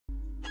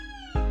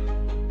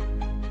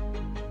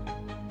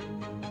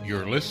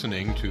You're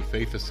listening to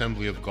Faith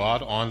Assembly of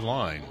God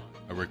Online,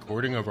 a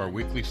recording of our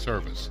weekly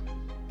service.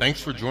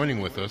 Thanks for joining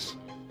with us,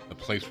 the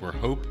place where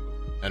hope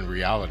and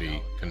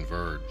reality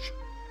converge.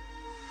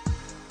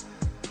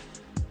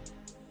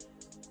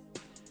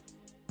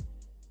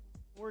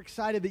 We're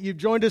excited that you've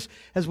joined us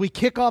as we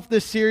kick off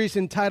this series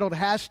entitled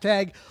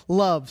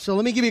 #Love. So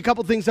let me give you a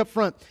couple things up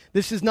front.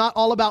 This is not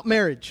all about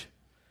marriage.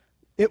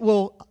 It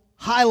will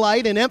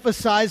highlight and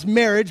emphasize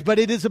marriage, but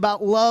it is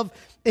about love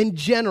in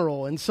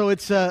general. And so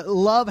it's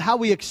love, how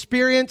we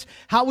experience,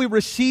 how we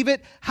receive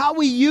it, how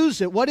we use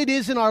it, what it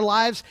is in our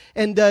lives,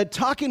 and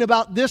talking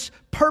about this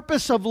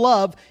purpose of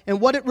love and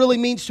what it really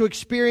means to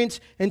experience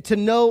and to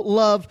know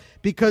love,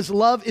 because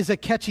love is a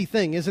catchy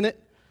thing, isn't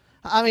it?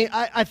 I mean,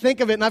 I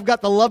think of it, and I've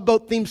got the Love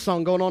Boat theme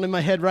song going on in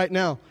my head right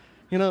now.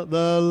 You know,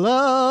 the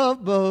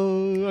Love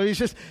Boat.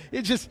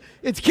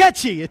 It's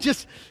catchy. It's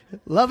just,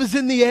 love is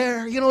in the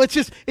air. You know,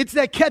 it's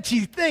that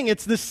catchy thing.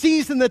 It's the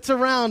season that's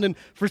around. And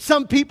for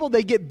some people,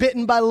 they get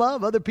bitten by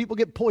love. Other people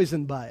get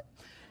poisoned by it.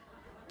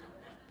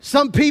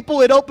 Some people,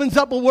 it opens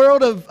up a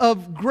world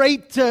of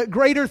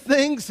greater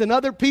things. And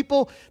other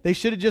people, they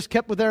should have just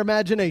kept with their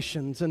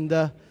imaginations. And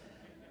the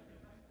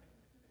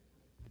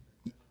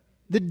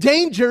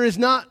danger is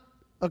not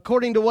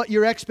according to what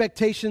your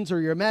expectations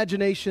or your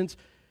imaginations.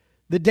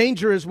 The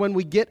danger is when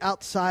we get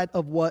outside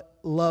of what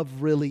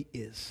love really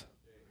is.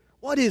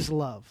 What is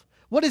love?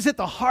 What is at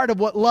the heart of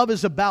what love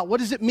is about? What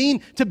does it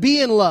mean to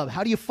be in love?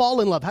 How do you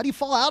fall in love? How do you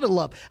fall out of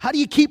love? How do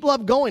you keep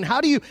love going?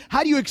 How do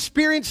you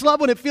experience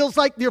love when it feels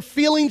like your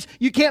feelings,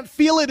 you can't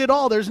feel it at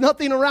all? There's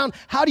nothing around.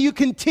 How do you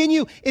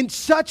continue in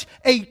such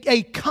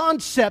a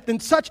concept, in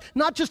such,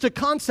 not just a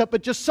concept,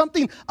 but just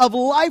something of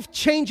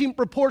life-changing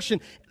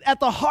proportion? At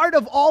the heart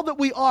of all that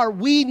we are,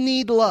 we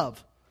need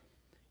love.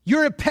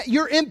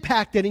 You're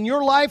impacted, and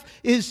your life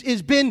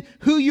is been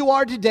who you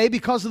are today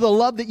because of the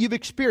love that you've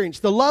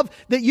experienced. The love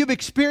that you've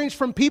experienced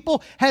from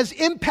people has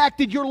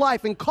impacted your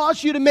life and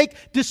caused you to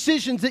make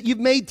decisions that you've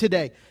made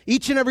today.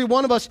 Each and every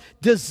one of us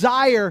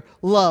desire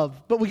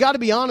love, but we got to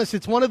be honest,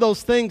 it's one of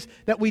those things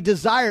that we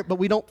desire, but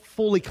we don't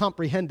fully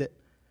comprehend it.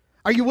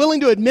 Are you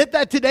willing to admit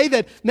that today,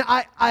 that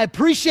I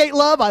appreciate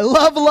love, I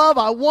love love,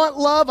 I want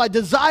love, I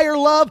desire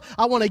love,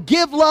 I want to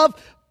give love,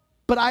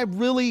 but I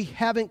really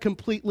haven't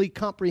completely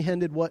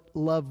comprehended what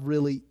love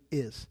really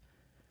is?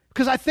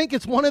 Because I think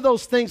it's one of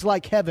those things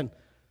like heaven,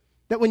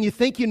 that when you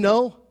think you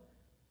know,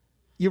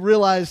 you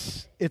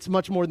realize it's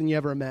much more than you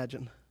ever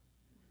imagined.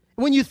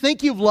 When you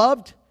think you've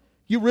loved,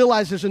 you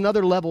realize there's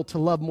another level to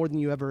love more than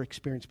you ever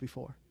experienced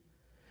before.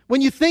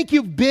 When you think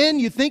you've been,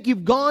 you think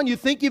you've gone, you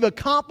think you've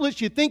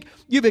accomplished, you think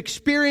you've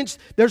experienced,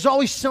 there's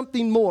always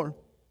something more.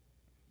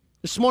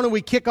 This morning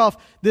we kick off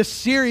this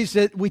series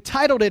that we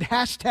titled it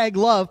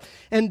 #Love.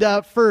 And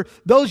for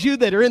those of you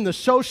that are in the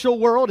social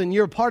world and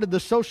you're a part of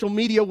the social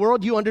media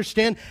world, you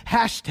understand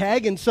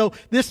hashtag. And so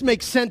this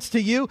makes sense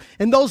to you.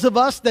 And those of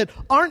us that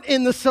aren't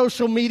in the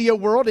social media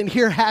world and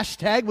hear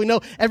hashtag, we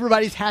know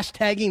everybody's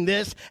hashtagging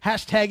this,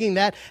 hashtagging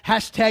that,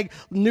 hashtag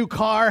new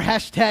car,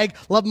 hashtag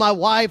love my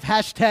wife,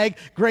 hashtag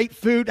great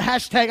food,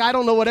 hashtag I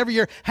don't know, whatever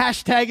you're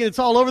hashtagging, it's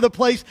all over the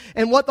place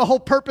and what the whole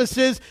purpose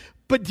is.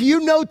 But do you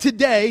know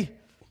today,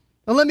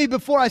 and let me,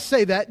 before I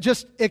say that,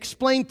 just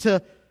explain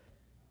to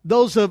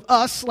those of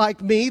us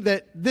like me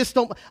that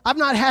I've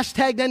not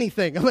hashtagged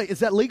anything. I'm like, is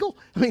that legal?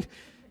 I mean,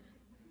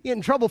 you get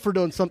in trouble for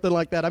doing something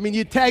like that. I mean,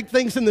 you tag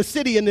things in the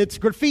city and it's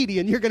graffiti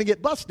and you're going to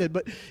get busted.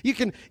 But you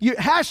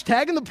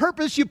hashtag, and the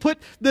purpose, you put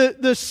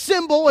the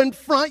symbol in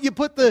front, you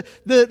put the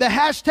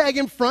hashtag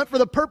in front for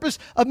the purpose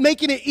of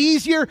making it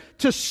easier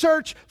to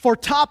search for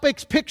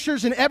topics,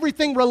 pictures, and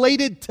everything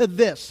related to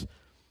this.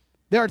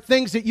 There are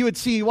things that you would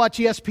see, you watch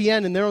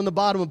ESPN, and they're on the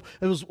bottom.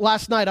 It was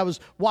last night, I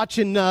was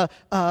watching a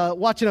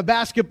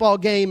basketball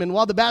game, and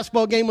while the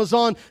basketball game was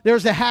on,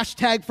 there's a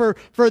hashtag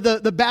for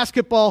the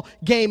basketball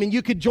game, and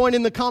you could join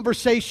in the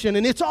conversation,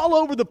 and it's all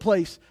over the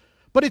place.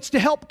 But it's to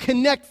help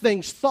connect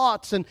things,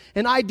 thoughts, and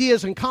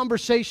ideas, and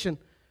conversation.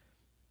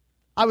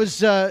 I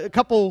was a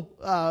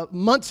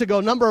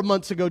number of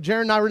months ago,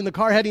 Jaron and I were in the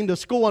car heading to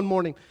school one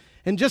morning,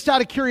 and just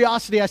out of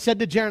curiosity, I said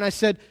to Jaron, I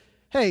said,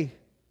 hey,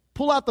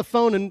 pull out the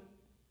phone and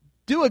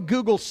do a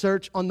Google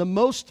search on the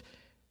most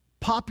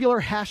popular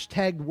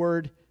hashtagged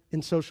word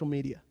in social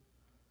media.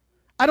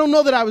 I don't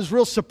know that I was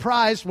real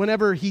surprised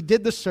whenever he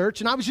did the search,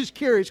 and I was just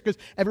curious because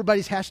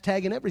everybody's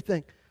hashtagging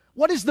everything.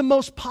 What is the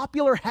most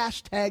popular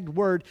hashtagged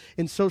word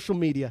in social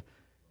media?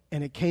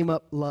 And it came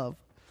up love.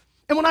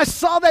 And when I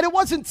saw that, it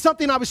wasn't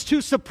something I was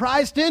too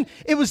surprised in.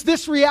 It was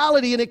this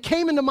reality, and it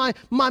came into my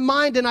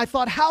mind, and I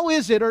thought, how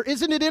is it, or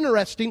isn't it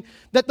interesting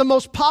that the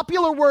most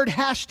popular word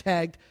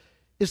hashtagged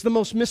is the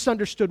most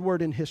misunderstood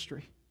word in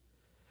history?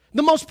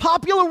 The most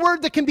popular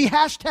word that can be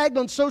hashtagged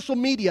on social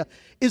media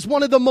is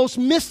one of the most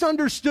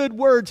misunderstood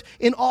words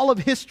in all of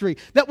history.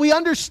 That we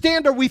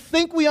understand, or we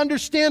think we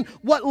understand,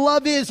 what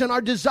love is and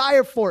our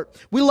desire for it.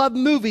 We love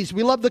movies,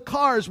 we love the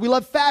cars, we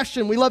love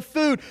fashion, we love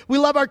food, we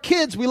love our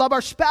kids, we love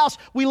our spouse,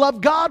 we love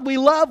God, we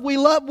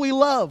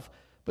love.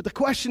 But the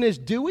question is,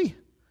 do we?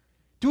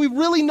 Do we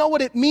really know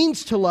what it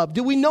means to love?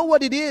 Do we know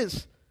what it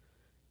is?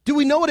 Do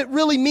we know what it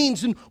really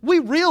means? And we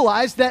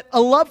realize that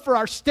a love for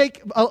a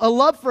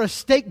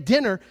steak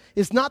dinner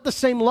is not the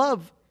same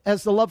love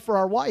as the love for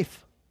our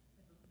wife.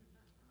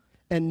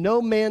 And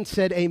no man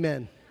said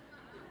amen.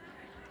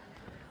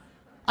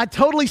 I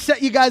totally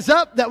set you guys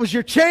up. That was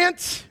your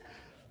chance.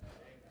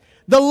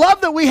 The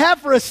love that we have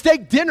for a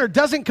steak dinner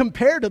doesn't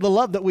compare to the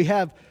love that we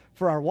have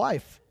for our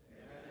wife.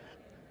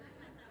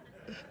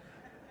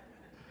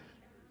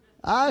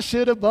 I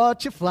should have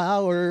bought you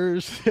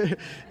flowers.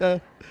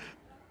 That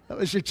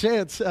was your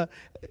chance.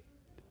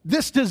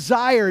 This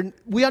desire,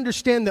 we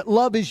understand that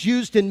love is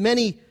used in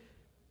many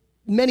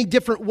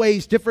different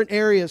ways, different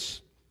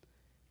areas.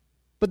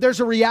 But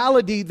there's a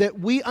reality that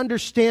we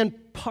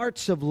understand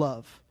parts of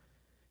love.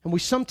 And we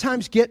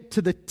sometimes get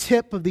to the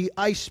tip of the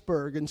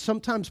iceberg and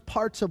sometimes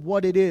parts of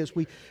what it is.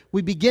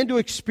 We begin to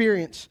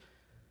experience,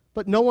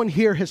 but no one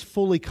here has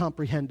fully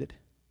comprehended.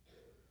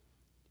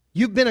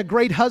 You've been a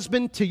great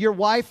husband to your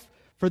wife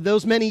for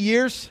those many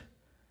years,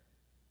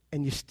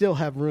 and you still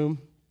have room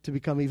to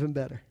become even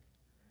better.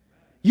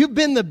 You've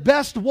been the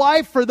best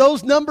wife for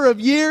those number of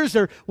years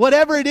or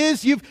whatever it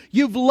is.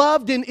 You've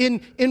loved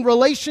in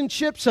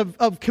relationships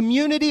of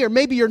community or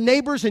maybe your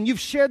neighbors, and you've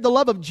shared the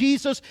love of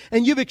Jesus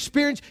and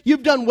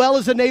you've done well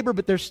as a neighbor,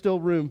 but there's still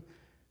room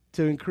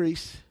to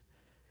increase.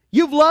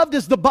 You've loved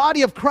as the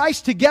body of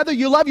Christ together.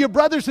 You love your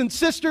brothers and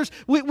sisters.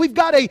 We've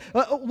got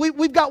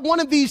one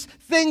of these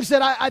things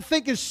that I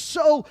think is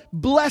so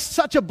blessed,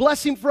 such a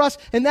blessing for us,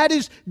 and that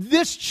is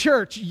this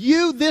church.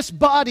 This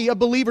body of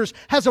believers,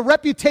 has a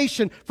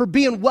reputation for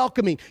being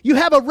welcoming. You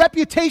have a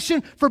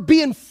reputation for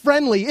being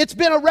friendly. It's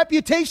been a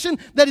reputation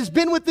that has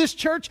been with this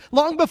church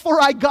long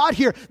before I got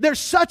here. There's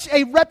such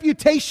a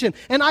reputation,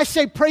 and I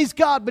say praise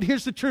God, but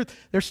here's the truth.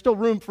 There's still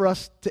room for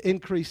us to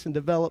increase and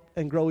develop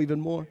and grow even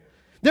more.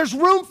 There's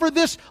room for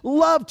this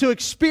love to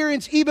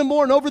experience even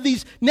more. And over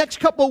these next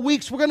couple of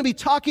weeks, we're going to be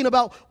talking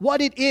about what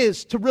it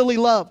is to really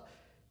love.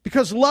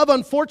 Because love,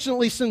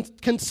 unfortunately,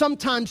 can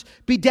sometimes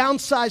be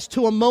downsized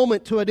to a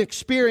moment, to an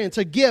experience,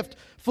 a gift,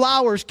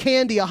 flowers,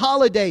 candy, a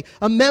holiday,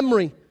 a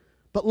memory.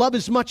 But love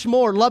is much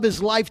more. Love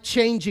is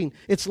life-changing.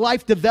 It's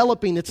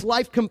life-developing. It's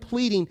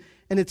life-completing.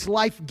 And it's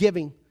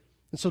life-giving.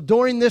 And so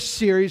during this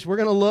series, we're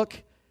going to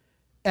look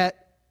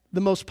at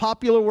the most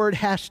popular word,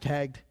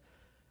 hashtagged,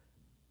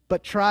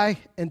 but try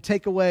and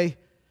take away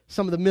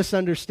some of the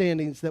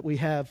misunderstandings that we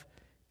have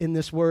in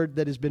this word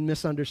that has been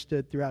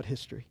misunderstood throughout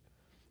history.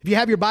 If you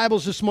have your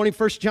Bibles this morning,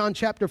 1 John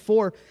chapter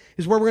 4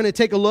 is where we're going to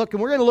take a look.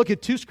 And we're going to look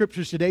at two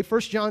scriptures today,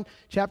 1 John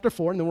chapter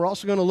 4, and then we're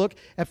also going to look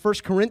at 1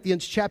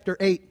 Corinthians chapter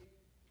 8.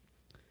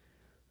 A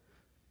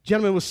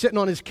gentleman was sitting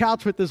on his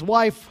couch with his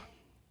wife,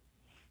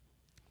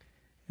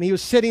 and he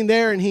was sitting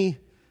there, and he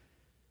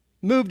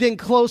moved in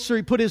closer.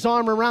 He put his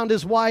arm around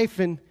his wife,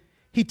 and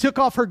he took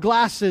off her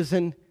glasses,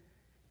 and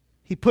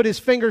he put his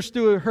fingers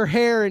through her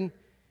hair, and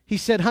he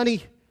said,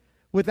 "Honey,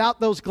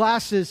 without those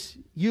glasses,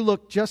 you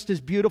look just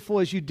as beautiful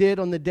as you did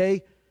on the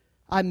day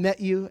I met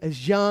you,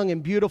 as young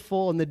and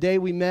beautiful on the day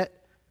we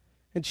met."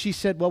 And she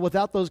said, "Well,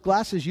 without those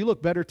glasses, you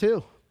look better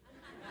too."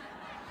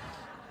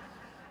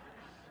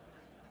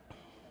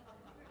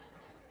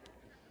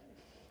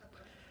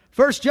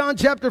 1 John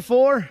chapter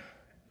 4.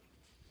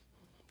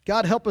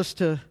 God help us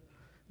to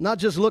not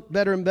just look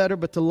better and better,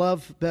 but to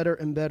love better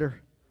and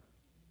better.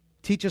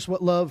 Teach us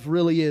what love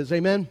really is.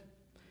 Amen?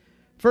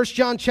 1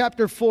 John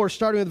chapter 4,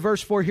 starting with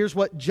verse 4, here's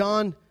what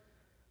John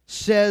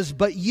says.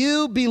 "But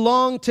you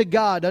belong to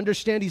God."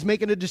 Understand, he's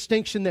making a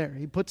distinction there.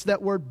 He puts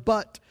that word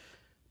but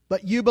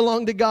you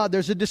belong to God.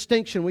 There's a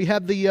distinction. We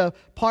have the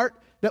part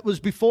that was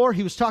before.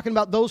 He was talking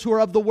about those who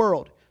are of the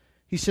world.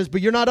 He says,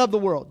 "But you're not of the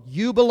world.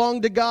 You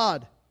belong to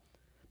God.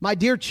 My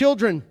dear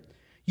children,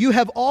 you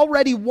have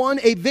already won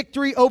a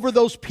victory over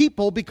those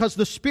people because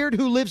the Spirit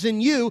who lives in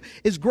you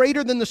is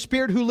greater than the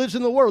Spirit who lives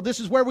in the world." This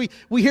is where we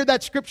hear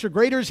that scripture.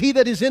 Greater is He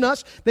that is in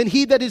us than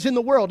he that is in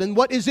the world. And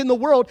what is in the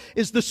world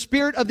is the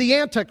spirit of the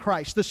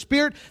Antichrist, the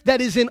spirit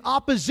that is in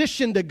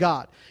opposition to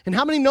God. And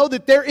how many know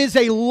that there is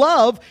a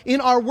love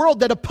in our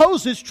world that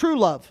opposes true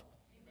love?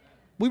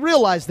 We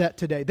realize that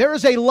today. There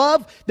is a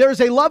love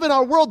in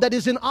our world that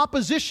is in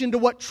opposition to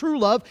what true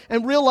love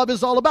and real love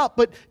is all about.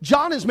 But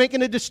John is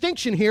making a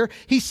distinction here.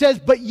 He says,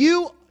 "But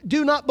you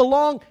do not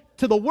belong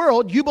to the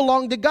world, you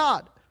belong to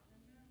God."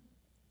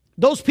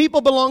 Those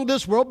people belong to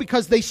this world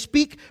because they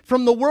speak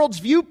from the world's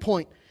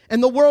viewpoint,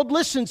 and the world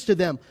listens to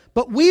them.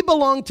 But we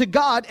belong to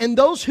God, and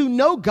those who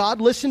know God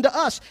listen to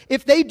us.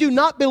 If they do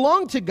not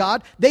belong to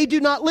God, they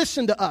do not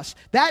listen to us.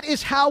 That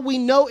is how we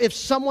know if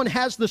someone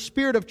has the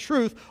spirit of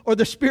truth or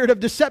the spirit of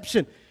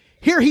deception.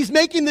 Here he's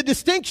making the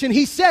distinction.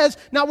 He says,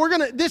 now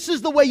this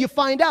is the way you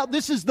find out.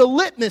 This is the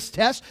litmus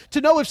test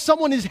to know if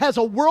someone has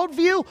a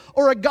worldview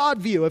or a God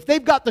view. If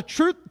they've got the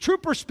true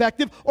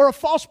perspective or a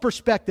false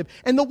perspective.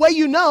 And the way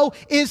you know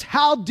is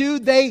how do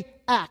they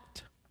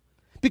act.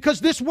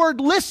 Because this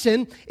word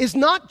listen is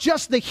not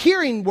just the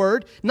hearing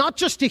word, not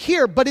just to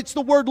hear, but it's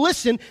the word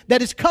listen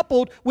that is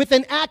coupled with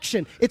an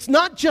action. It's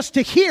not just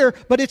to hear,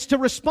 but it's to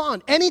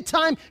respond.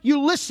 Anytime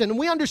you listen, and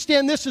we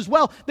understand this as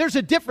well, there's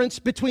a difference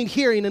between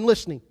hearing and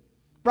listening,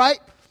 right?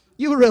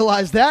 You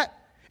realize that.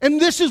 And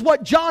this is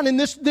what John, in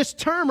this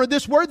term or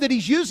this word that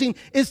he's using,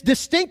 is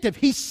distinctive.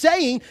 He's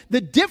saying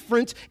the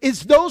difference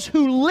is those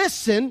who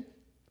listen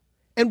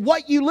and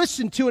what you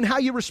listen to and how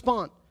you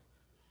respond.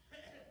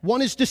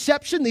 One is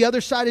deception, the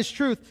other side is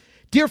truth.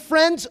 Dear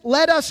friends,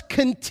 let us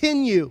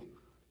continue.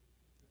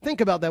 Think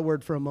about that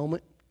word for a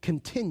moment.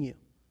 Continue.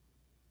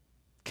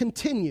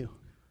 Continue.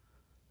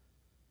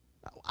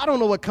 I don't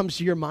know what comes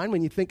to your mind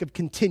when you think of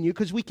continue,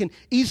 because we can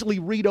easily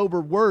read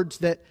over words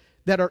that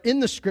are in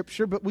the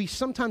Scripture, but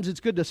sometimes it's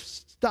good to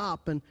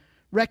stop and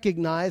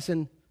recognize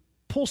and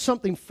pull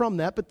something from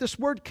that. But this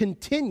word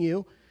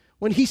continue,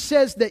 when he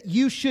says that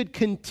you should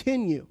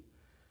continue,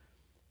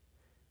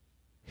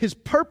 his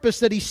purpose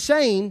that he's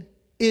saying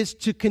is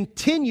to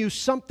continue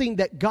something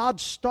that God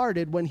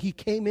started when he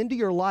came into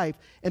your life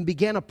and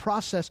began a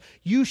process.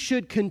 You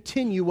should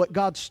continue what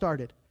God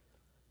started.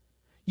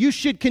 You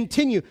should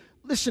continue.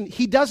 Listen,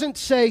 he doesn't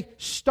say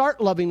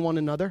start loving one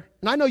another.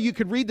 And I know you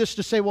could read this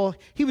to say, well,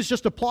 he was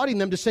just applauding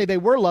them to say they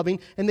were loving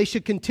and they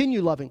should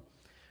continue loving.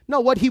 No,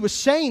 what he was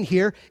saying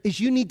here is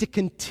you need to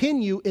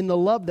continue in the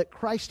love that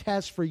Christ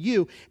has for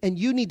you, and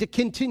you need to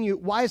continue.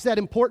 Why is that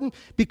important?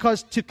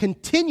 Because to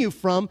continue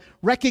from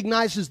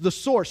recognizes the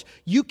source.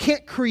 You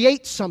can't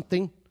create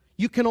something.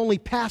 You can only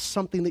pass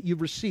something that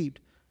you've received.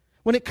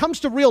 When it comes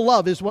to real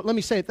love let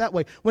me say it that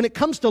way. When it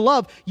comes to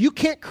love, you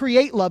can't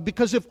create love,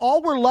 because if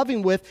all we're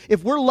loving with,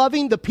 if we're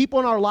loving the people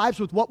in our lives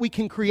with what we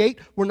can create,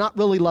 we're not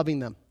really loving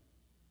them.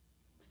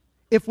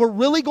 If we're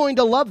really going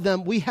to love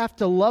them, we have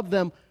to love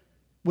them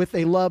with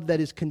a love that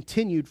is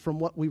continued from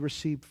what we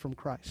received from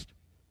Christ.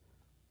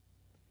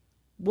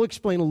 We'll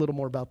explain a little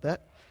more about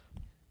that.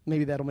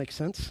 Maybe that'll make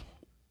sense.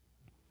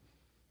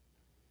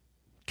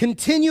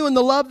 Continue in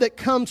the love that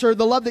comes, or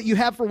the love that you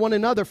have for one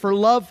another. For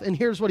love, and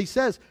here's what he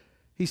says.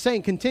 He's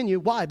saying continue.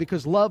 Why?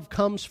 Because love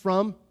comes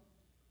from,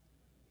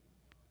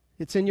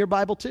 it's in your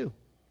Bible too.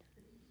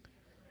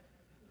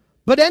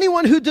 But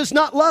anyone who does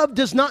not love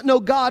does not know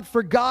God,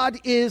 for God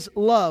is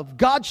love.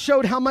 God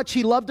showed how much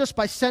he loved us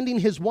by sending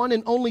his one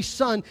and only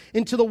Son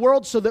into the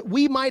world so that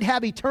we might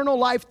have eternal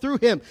life through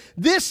him.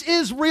 This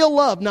is real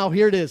love. Now,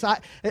 here it is.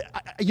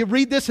 You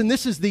read this, and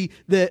this is the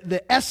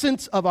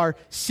essence of our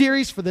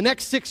series for the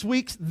next 6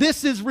 weeks.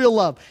 This is real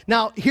love.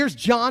 Now, here's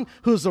John,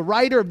 who's the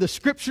writer of the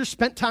Scriptures,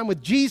 spent time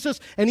with Jesus,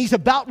 and he's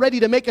about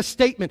ready to make a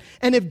statement.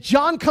 And if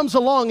John comes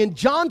along and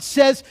John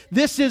says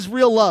this is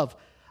real love,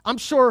 I'm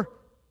sure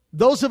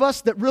those of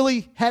us that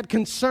really had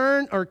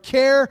concern or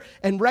care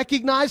and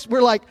recognized,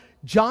 we're like,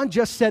 John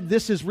just said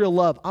this is real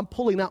love. I'm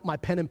pulling out my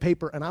pen and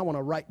paper and I want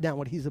to write down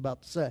what he's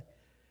about to say.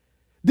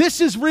 This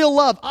is real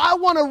love. I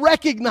want to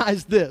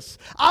recognize this.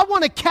 I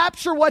want to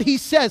capture what he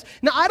says.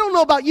 Now, I don't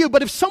know about you,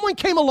 but if someone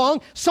came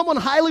along, someone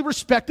highly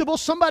respectable,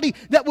 somebody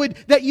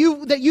that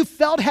you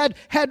felt had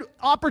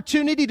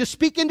opportunity to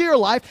speak into your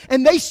life,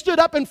 and they stood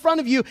up in front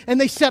of you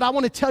and they said, I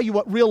want to tell you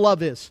what real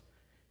love is.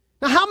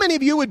 Now, how many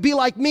of you would be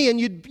like me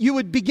and you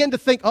would begin to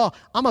think, oh,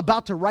 I'm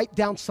about to write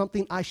down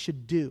something I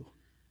should do?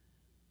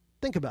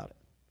 Think about it.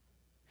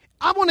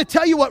 I want to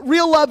tell you what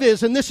real love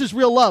is, and this is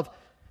real love.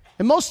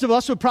 And most of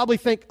us would probably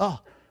think, oh,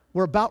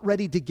 we're about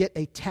ready to get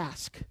a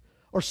task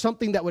or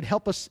something that would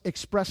help us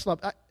express love.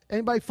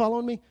 Anybody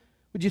following me?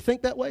 Would you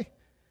think that way?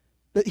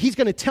 That he's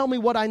going to tell me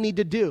what I need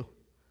to do.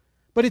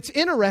 But it's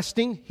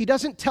interesting. He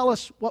doesn't tell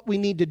us what we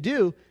need to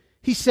do.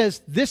 He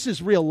says, this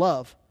is real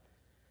love.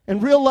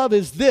 And real love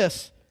is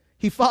this.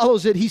 He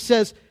follows it. He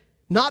says,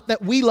 not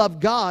that we love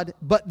God,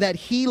 but that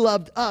he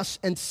loved us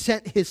and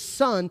sent his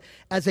Son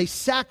as a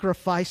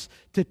sacrifice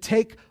to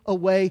take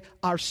away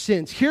our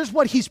sins. Here's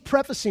what he's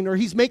prefacing, or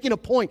he's making a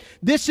point.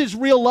 This is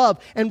real love.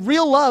 And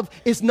real love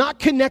is not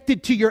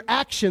connected to your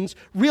actions.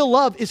 Real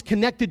love is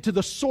connected to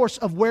the source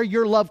of where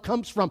your love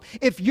comes from.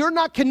 If you're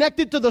not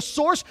connected to the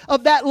source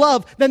of that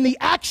love, then the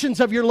actions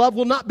of your love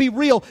will not be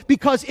real.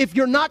 Because if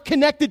you're not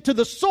connected to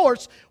the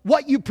source,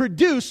 what you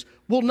produce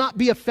will not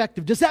be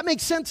effective. Does that make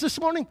sense this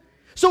morning?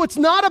 So it's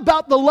not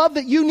about the love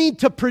that you need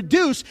to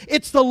produce,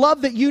 it's the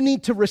love that you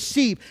need to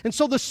receive. And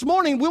so this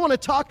morning we want to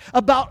talk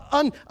about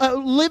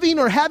living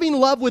or having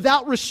love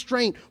without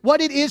restraint,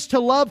 what it is to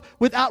love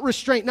without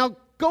restraint. Now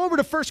go over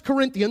to 1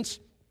 Corinthians,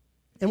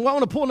 and I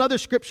want to pull another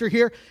scripture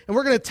here, and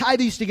we're going to tie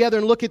these together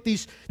and look at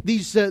this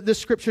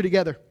scripture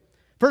together.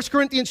 1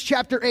 Corinthians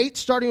chapter 8,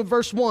 starting with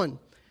verse 1.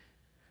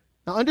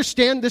 Now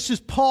understand, this is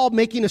Paul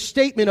making a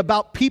statement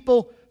about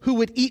people who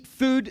would eat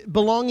food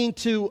belonging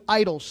to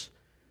idols.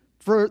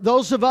 For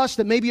those of us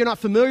that maybe you're not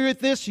familiar with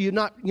this, you're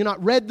not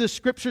read the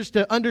scriptures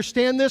to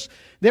understand this,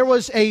 there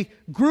was a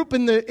group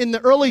in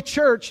the early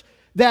church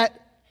that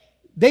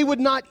they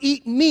would not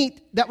eat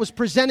meat that was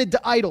presented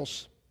to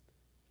idols.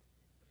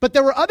 But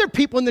there were other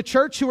people in the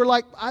church who were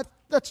like,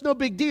 that's no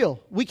big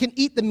deal. We can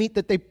eat the meat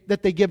that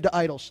they give to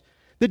idols.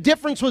 The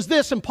difference was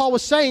this, and Paul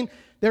was saying,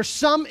 there's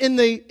some in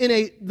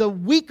the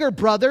weaker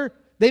brother.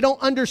 They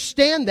don't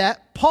understand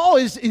that. Paul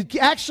is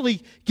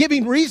actually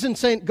giving reason,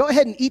 saying, go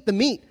ahead and eat the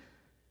meat.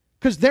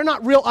 Because they're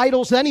not real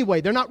idols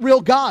anyway. They're not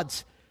real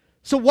gods.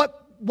 So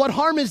what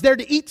harm is there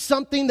to eat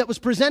something that was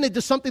presented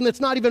to something that's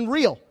not even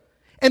real?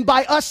 And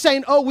by us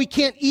saying, oh, we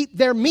can't eat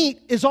their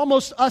meat, is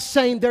almost us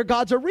saying their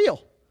gods are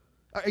real.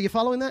 Are you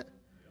following that?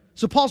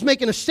 So Paul's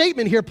making a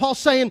statement here. Paul's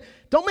saying,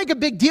 don't make a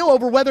big deal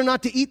over whether or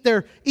not to eat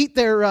the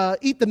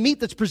meat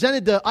that's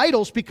presented to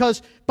idols,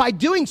 because by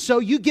doing so,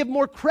 you give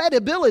more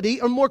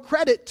credibility or more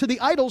credit to the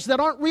idols that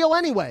aren't real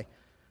anyway.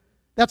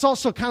 That's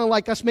also kind of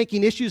like us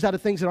making issues out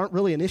of things that aren't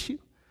really an issue.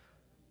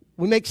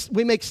 We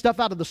make stuff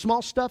out of the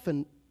small stuff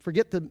and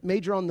forget to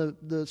major on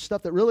the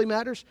stuff that really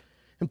matters.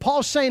 And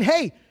Paul's saying,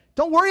 hey,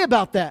 don't worry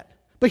about that.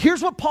 But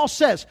here's what Paul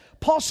says.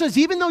 Paul says,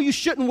 even though you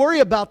shouldn't worry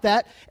about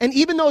that, and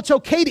even though it's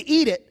okay to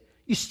eat it,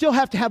 you still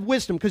have to have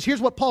wisdom. Because here's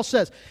what Paul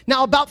says.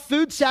 Now about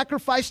food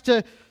sacrificed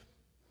to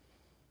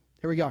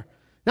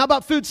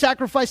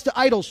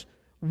idols,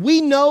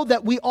 we know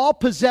that we all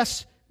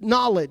possess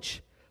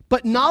knowledge.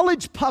 But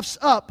knowledge puffs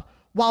up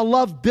while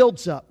love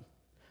builds up.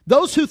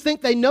 Those who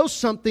think they know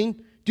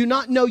something do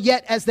not know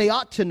yet as they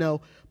ought to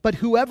know. But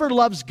whoever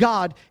loves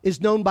God is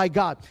known by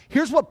God.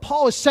 Here's what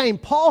Paul is saying.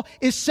 Paul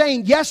is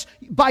saying, yes,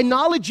 by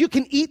knowledge you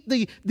can eat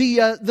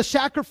the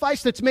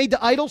sacrifice that's made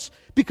to idols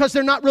because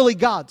they're not really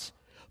God's.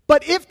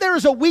 But if there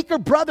is a weaker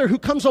brother who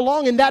comes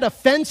along and that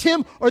offends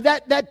him or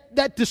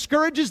that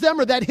discourages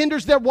them or that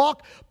hinders their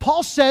walk,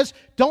 Paul says,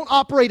 don't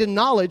operate in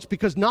knowledge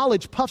because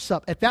knowledge puffs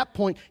up. At that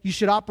point, you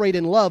should operate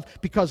in love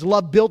because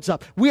love builds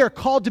up. We are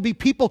called to be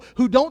people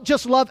who don't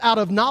just love out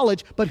of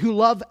knowledge, but who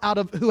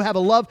have a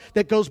love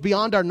that goes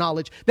beyond our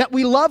knowledge. That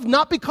we love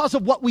not because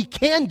of what we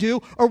can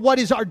do or what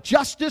is our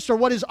justice or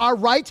what is our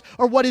rights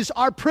or what is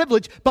our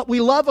privilege, but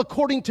we love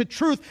according to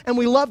truth and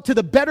we love to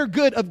the better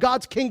good of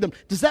God's kingdom.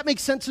 Does that make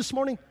sense this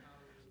morning?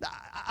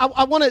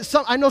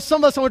 I know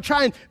some of us want to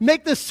try and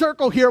make this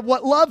circle here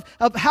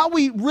of how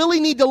we really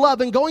need to love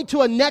and going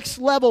to a next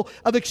level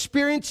of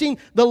experiencing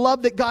the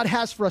love that God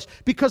has for us.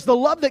 Because the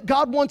love that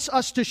God wants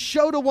us to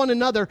show to one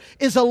another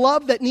is a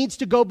love that needs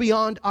to go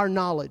beyond our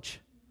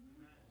knowledge.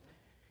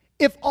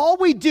 If all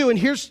we do,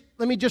 and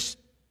let me just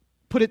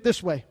put it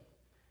this way.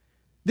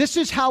 This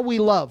is how we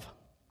love.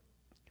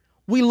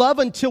 We love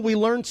until we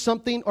learn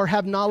something or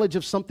have knowledge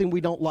of something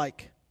we don't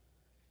like.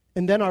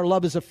 And then our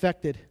love is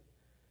affected.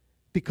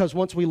 Because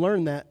once we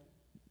learn that,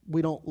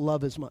 we don't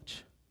love as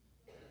much.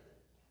 There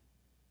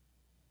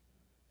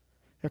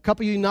are a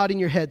couple of you nodding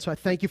your head, so I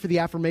thank you for the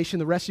affirmation.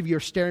 The rest of you are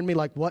staring at me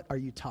like, what are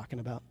you talking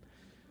about?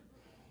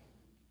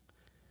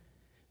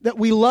 That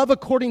we love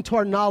according to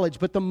our knowledge,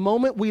 but the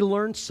moment we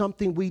learn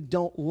something we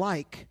don't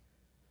like,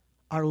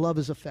 our love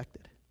is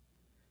affected.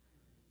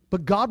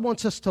 But God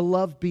wants us to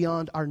love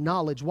beyond our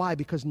knowledge. Why?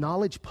 Because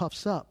knowledge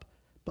puffs up,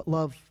 but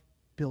love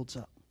builds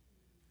up.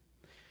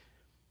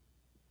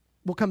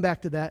 We'll come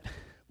back to that.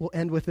 We'll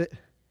end with it.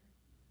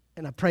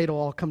 And I pray it'll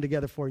all come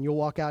together for you. And you'll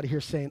walk out of here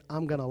saying,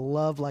 I'm going to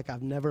love like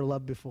I've never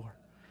loved before.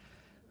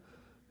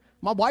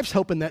 My wife's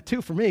hoping that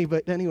too for me.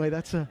 But anyway,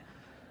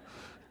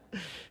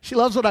 she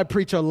loves when I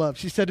preach on love.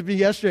 She said to me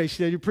yesterday, she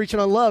said, you're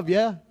preaching on love,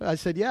 yeah? I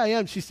said, yeah, I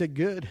am. She said,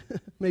 good.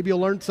 Maybe you'll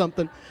learn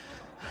something.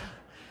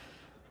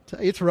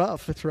 It's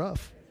rough. It's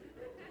rough.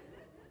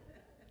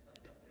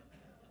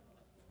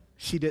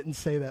 She didn't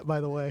say that, by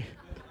the way.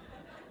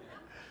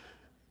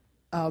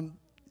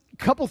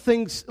 Couple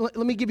things, let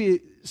me give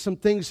you some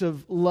things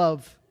of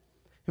love.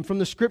 And from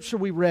the scripture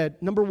we read,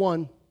 number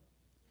one,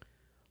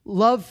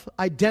 love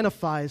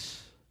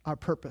identifies our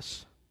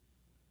purpose.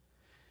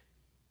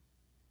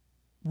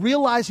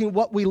 Realizing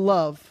what we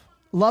love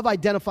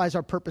identifies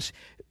our purpose.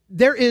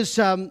 There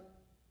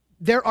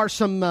are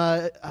some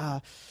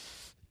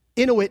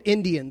Inuit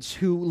Indians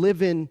who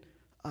live in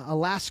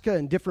Alaska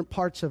and different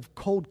parts of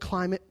cold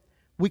climate.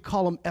 We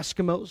call them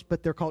Eskimos,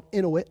 but they're called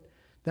Inuit.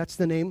 That's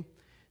the name.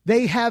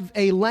 They have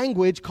a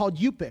language called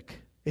Yupik.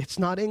 It's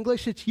not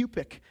English, it's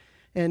Yupik.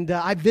 And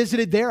I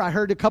visited there. I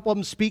heard a couple of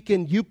them speak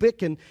in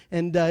Yupik,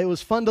 and it was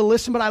fun to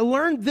listen. But I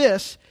learned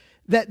this,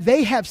 that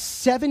they have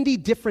 70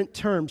 different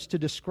terms to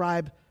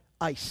describe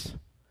ice.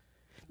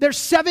 There's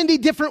 70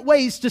 different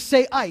ways to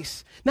say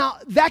ice. Now,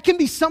 that can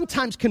be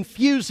sometimes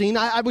confusing.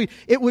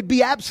 It would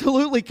be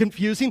absolutely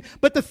confusing.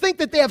 But to think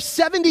that they have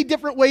 70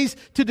 different ways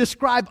to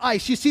describe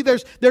ice. You see,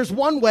 there's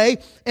one way,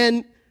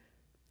 and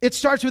it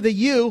starts with a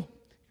U.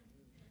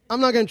 I'm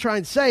not going to try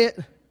and say it.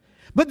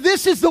 But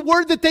this is the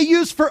word that they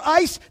use for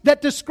ice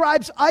that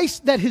describes ice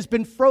that has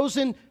been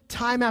frozen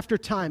time after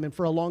time and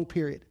for a long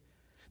period.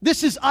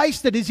 This is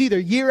ice that is either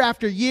year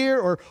after year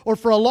or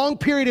for a long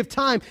period of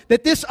time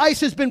that this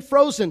ice has been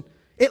frozen.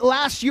 It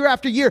lasts year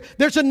after year.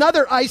 There's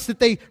another ice that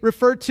they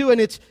refer to, and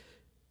it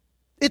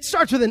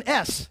starts with an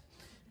S.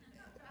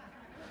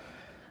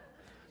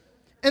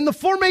 And the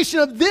formation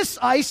of this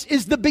ice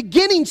is the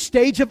beginning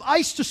stage of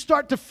ice to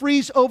start to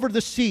freeze over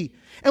the sea.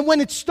 And when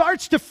it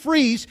starts to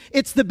freeze,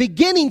 it's the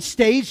beginning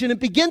stage and it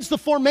begins the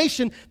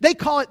formation. They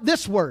call it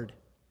this word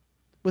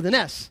with an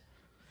S.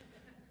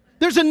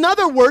 There's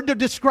another word to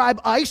describe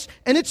ice,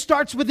 and it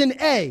starts with an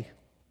A.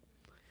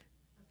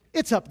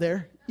 It's up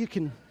there. You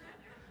can.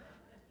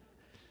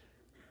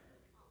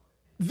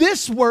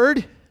 This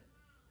word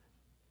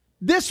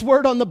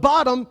on the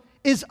bottom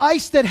is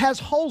ice that has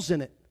holes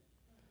in it.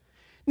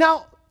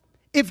 Now,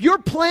 If you're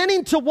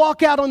planning to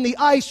walk out on the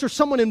ice or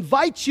someone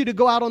invites you to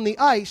go out on the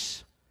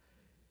ice,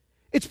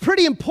 it's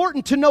pretty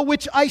important to know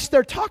which ice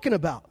they're talking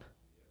about.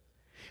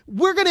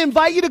 We're going to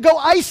invite you to go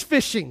ice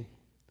fishing.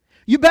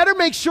 You better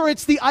make sure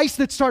it's the ice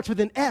that starts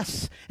with an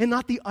S and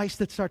not the ice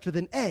that starts with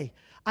an A.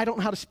 I don't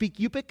know how to speak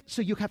Yupik,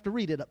 so you have to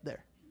read it up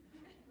there.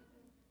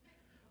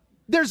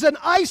 There's an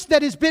ice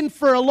that has been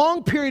for a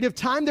long period of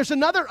time. There's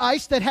another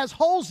ice that has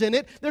holes in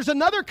it. There's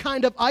another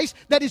kind of ice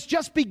that is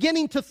just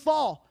beginning to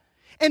thaw.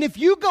 And if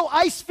you go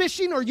ice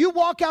fishing or you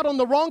walk out on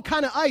the wrong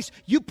kind of ice,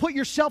 you put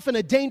yourself in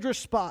a dangerous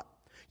spot.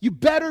 You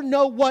better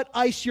know what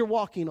ice you're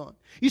walking on.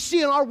 You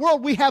see, in our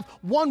world, we have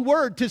one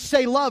word to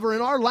say love, or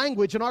in our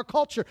language, in our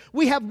culture,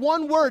 we have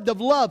one word of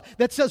love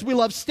that says we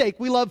love steak,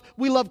 we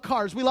love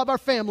cars, we love our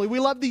family, we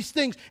love these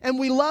things, and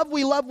we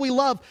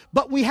love,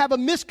 but we have a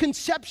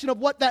misconception of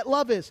what that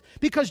love is.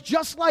 Because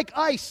just like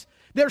ice,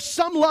 there's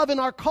some love in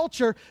our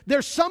culture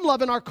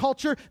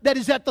that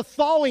is at the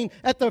thawing,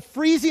 at the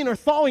freezing or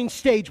thawing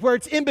stage where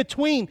it's in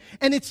between.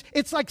 And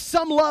it's like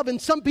some love in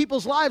some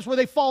people's lives where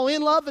they fall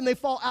in love and they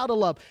fall out of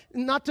love.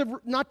 Not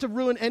to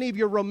ruin any of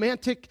your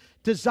romantic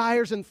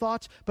desires and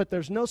thoughts, but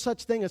there's no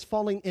such thing as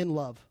falling in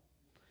love.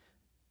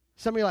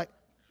 Some of you are like,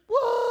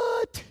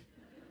 what?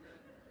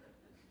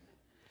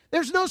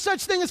 There's no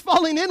such thing as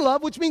falling in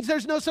love, which means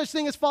there's no such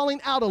thing as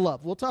falling out of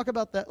love. We'll talk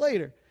about that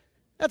later.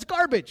 That's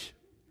garbage.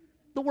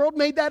 The world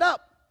made that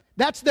up.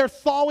 That's their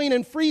thawing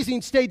and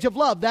freezing stage of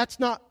love. That's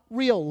not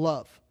real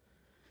love.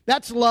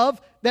 That's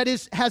love that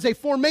has a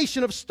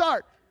formation of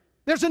start.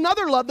 There's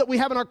another love that we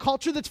have in our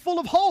culture that's full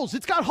of holes.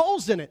 It's got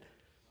holes in it.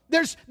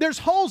 There's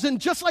holes in,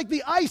 just like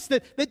the ice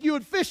that you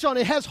would fish on,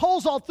 it has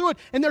holes all through it.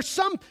 And there's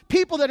some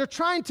people that are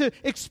trying to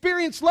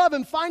experience love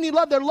and finding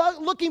love. They're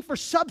looking for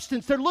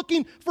substance. They're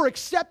looking for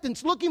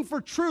acceptance, looking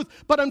for truth.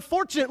 But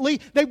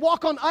unfortunately, they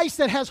walk on ice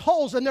that has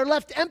holes and they're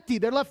left empty.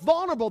 They're left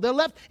vulnerable. They're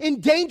left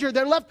in danger.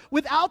 They're left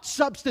without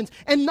substance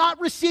and not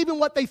receiving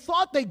what they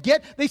thought they'd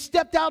get. They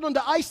stepped out onto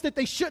ice that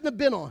they shouldn't have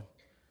been on.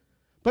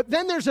 But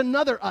then there's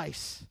another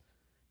ice,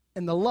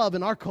 and the love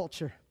in our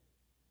culture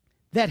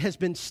that has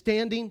been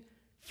standing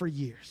for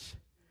years.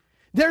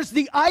 There's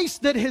the ice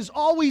that has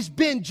always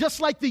been, just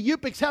like the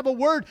Yupiks have a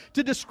word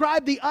to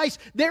describe the ice.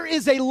 There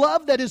is a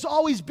love that has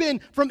always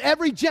been from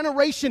every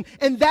generation,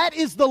 and that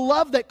is the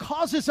love that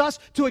causes us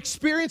to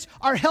experience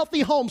our healthy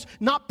homes.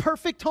 Not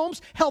perfect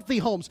homes, healthy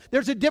homes.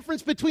 There's a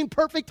difference between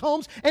perfect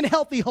homes and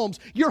healthy homes.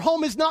 Your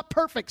home is not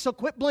perfect, so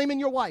quit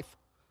blaming your wife.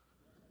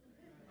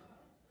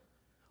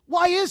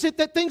 Why is it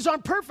that things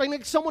aren't perfect?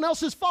 It's someone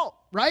else's fault,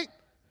 right?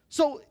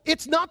 So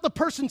it's not the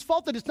person's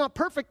fault that it's not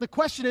perfect. The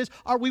question is,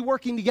 are we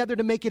working together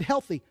to make it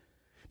healthy?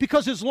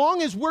 Because as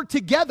long as we're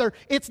together,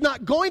 it's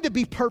not going to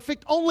be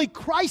perfect. Only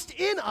Christ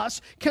in us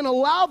can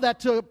allow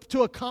that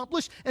to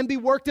accomplish and be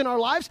worked in our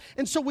lives.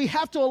 And so we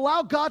have to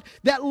allow God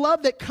that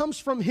love that comes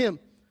from Him.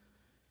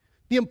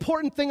 The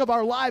important thing of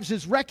our lives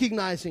is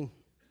recognizing,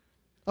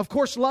 of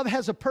course, love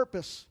has a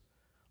purpose.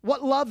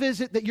 What love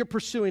is it that you're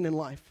pursuing in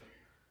life?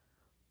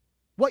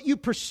 What you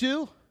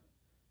pursue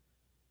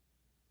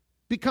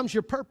becomes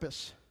your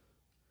purpose.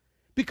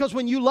 Because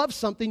when you love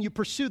something, you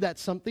pursue that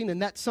something,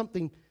 and that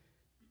something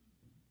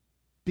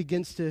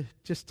begins to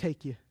just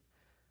take you.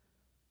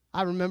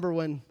 I remember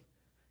when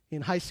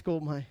in high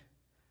school,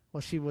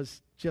 she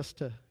was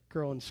just a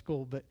girl in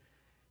school, but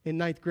in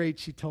 9th grade,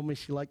 she told me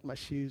she liked my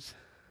shoes.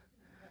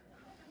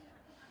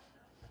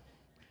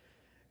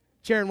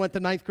 Sharon went to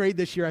 9th grade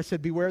this year. I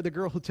said, beware the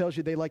girl who tells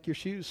you they like your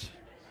shoes.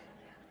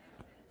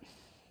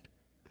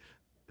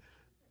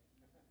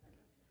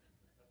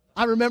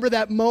 I remember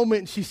that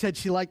moment she said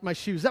she liked my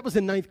shoes. That was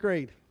in 9th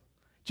grade.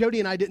 Jody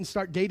and I didn't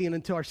start dating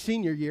until our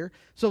senior year,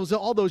 so it was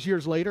all those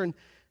years later. And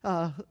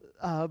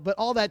but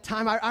all that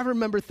time, I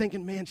remember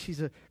thinking, man,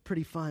 she's a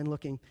pretty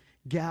fine-looking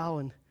gal.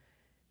 And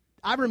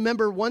I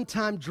remember one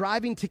time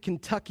driving to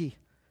Kentucky,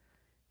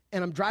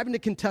 and I'm driving to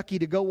Kentucky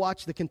to go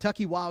watch the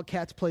Kentucky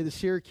Wildcats play the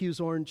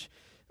Syracuse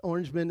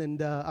Orangemen,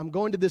 and I'm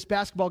going to this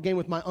basketball game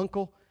with my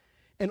uncle.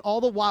 And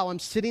all the while, I'm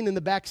sitting in the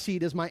back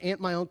seat as my aunt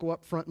and my uncle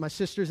up front. My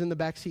sister's in the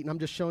back seat, and I'm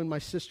just showing my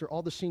sister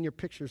all the senior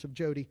pictures of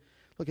Jody.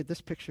 Look at this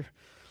picture.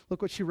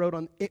 Look what she wrote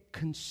on it. It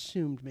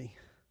consumed me.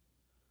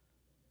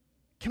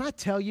 Can I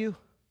tell you,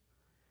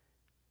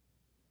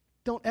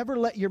 don't ever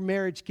let your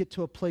marriage get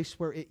to a place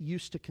where it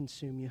used to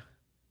consume you.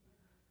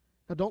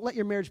 Now, don't let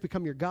your marriage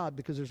become your God,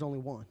 because there's only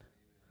one.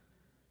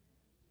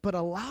 But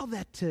allow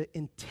that to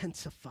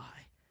intensify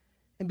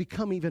and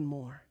become even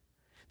more.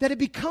 That it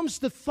becomes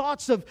the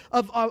thoughts of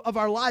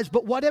our lives.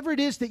 But whatever it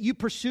is that you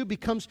pursue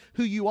becomes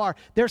who you are.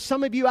 There's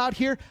some of you out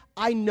here,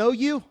 I know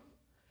you,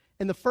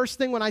 and the first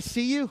thing when I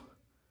see you,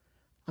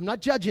 I'm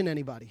not judging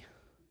anybody,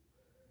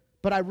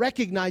 but I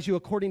recognize you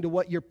according to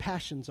what your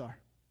passions are.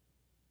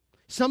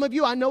 Some of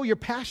you, I know your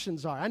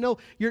passions are. I know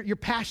your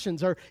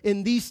passions are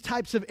in these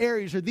types of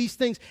areas or these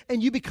things,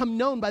 and you become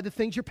known by the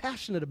things you're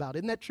passionate about.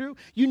 Isn't that true?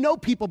 You know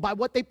people by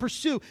what they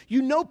pursue.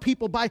 You know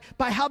people by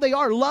how they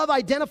are. Love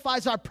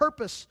identifies our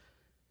purpose.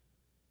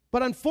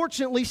 But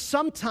unfortunately,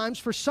 sometimes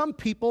for some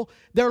people,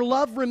 their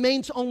love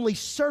remains only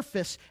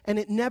surface and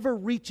it never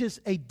reaches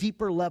a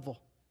deeper level.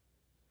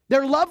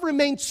 Their love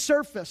remains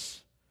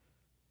surface.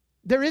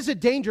 There is a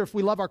danger if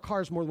we love our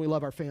cars more than we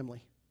love our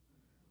family.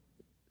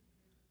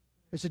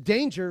 There's a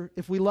danger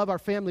if we love our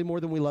family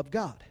more than we love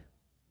God.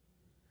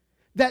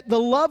 That the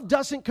love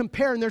doesn't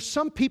compare, and there's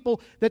some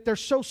people that they're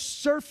so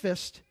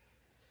surfaced.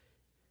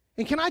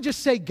 And can I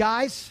just say,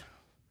 guys,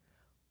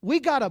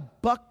 we got to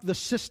buck the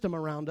system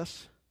around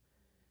us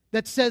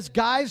that says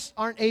guys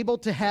aren't able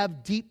to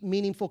have deep,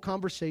 meaningful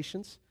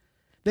conversations,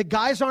 that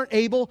guys aren't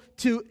able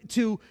to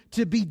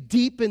be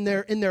deep in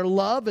their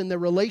love and their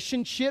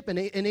relationship and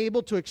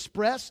able to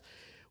express.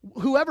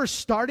 Whoever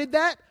started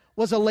that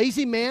was a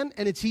lazy man,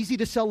 and it's easy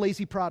to sell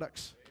lazy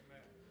products.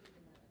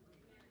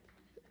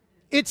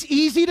 It's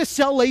easy to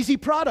sell lazy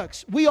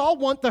products. We all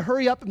want the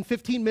hurry up in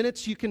 15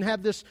 minutes. You can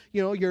have this,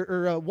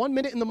 your 1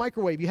 minute in the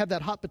microwave. You have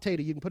that hot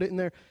potato. You can put it in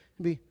there.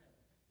 Be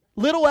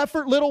little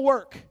effort, little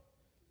work.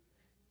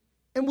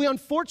 And we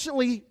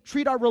unfortunately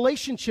treat our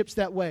relationships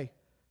that way.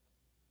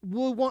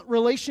 We want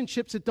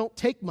relationships that don't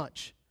take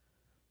much.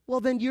 Well,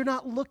 then you're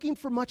not looking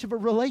for much of a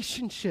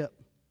relationship.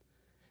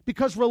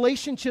 Because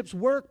relationships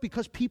work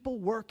because people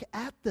work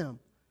at them.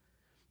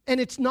 And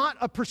it's not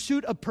a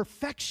pursuit of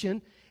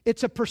perfection.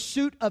 It's a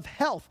pursuit of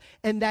health,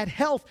 and that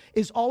health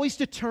is always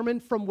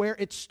determined from where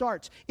it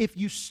starts. If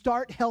you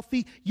start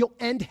healthy, you'll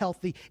end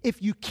healthy.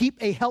 If you keep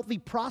a healthy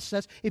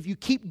process, if you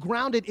keep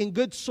grounded in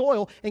good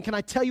soil, and can I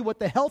tell you what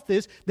the health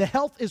is? The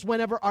health is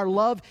whenever our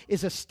love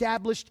is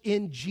established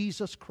in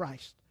Jesus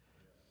Christ.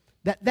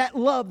 That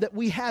love that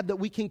we have, that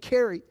we can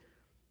carry.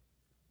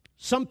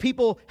 Some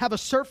people have a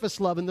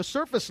surface love, and the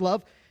surface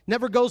love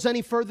never goes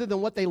any further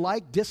than what they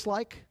like,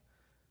 dislike,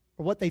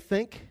 or what they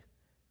think.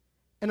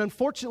 And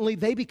unfortunately,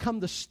 they become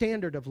the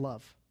standard of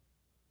love.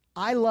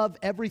 I love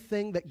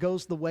everything that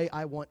goes the way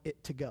I want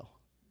it to go.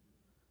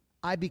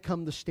 I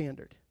become the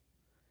standard.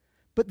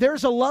 But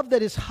there's a love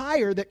that is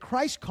higher that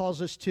Christ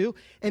calls us to,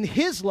 and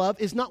His love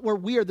is not where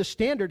we are the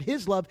standard.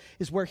 His love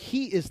is where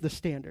He is the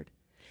standard.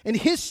 And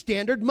His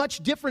standard,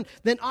 much different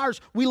than ours.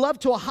 We love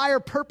to a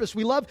higher purpose.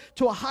 We love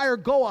to a higher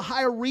goal, a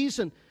higher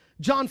reason.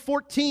 1 John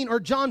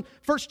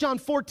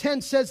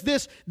 4:10 says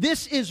this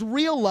is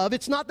real love.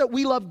 It's not that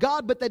we love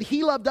God, but that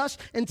He loved us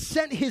and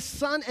sent His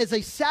Son as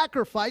a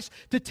sacrifice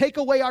to take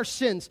away our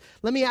sins.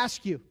 Let me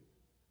ask you,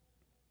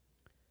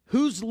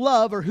 whose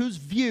love or whose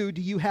view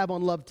do you have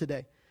on love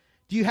today?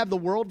 Do you have the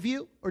world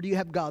view or do you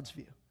have God's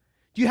view?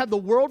 Do you have the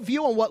world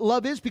view on what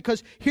love is?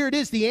 Because here it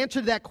is, the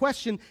answer to that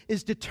question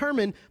is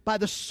determined by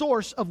the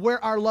source of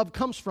where our love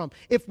comes from.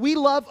 If we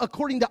love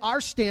according to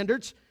our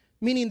standards,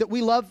 meaning that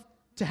we love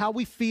to how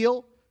we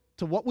feel,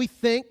 to what we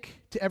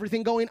think, to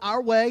everything going our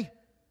way,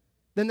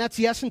 then that's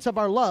the essence of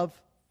our love.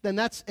 Then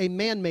that's a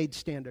man-made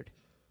standard.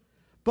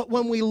 But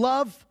when we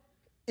love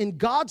in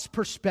God's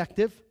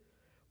perspective,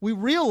 we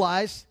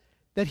realize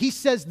that He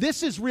says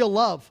this is real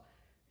love.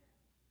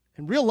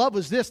 And real love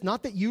is this,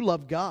 not that you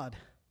love God.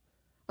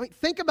 I mean,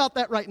 think about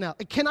that right now.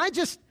 Let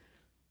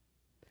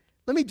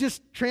me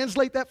just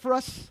translate that for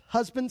us,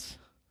 husbands.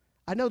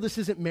 I know this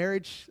isn't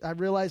marriage. I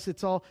realize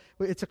it's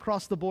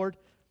across the board.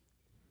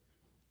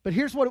 But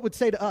here's what it would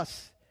say to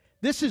us.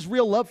 This is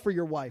real love for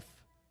your wife.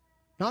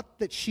 Not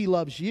that she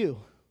loves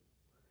you,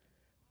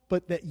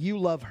 but that you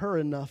love her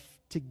enough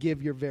to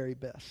give your very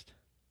best.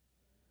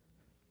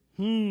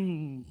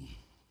 And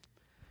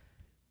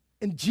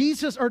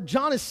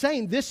John is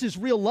saying this is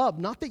real love,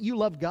 not that you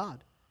love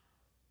God.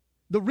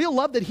 The real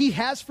love that He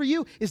has for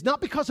you is not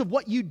because of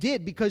what you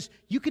did, because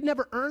you could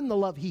never earn the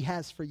love He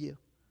has for you.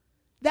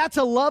 That's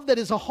a love that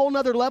is a whole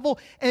nother level.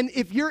 And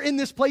if you're in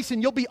this place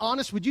and you'll be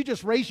honest, would you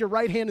just raise your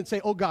right hand and say,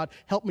 oh God,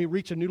 help me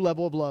reach a new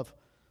level of love?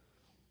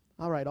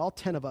 All right, all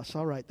 10 of us.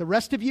 All right. The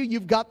rest of you,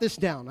 you've got this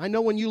down. I know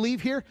when you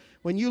leave here,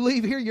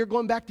 you're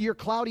going back to your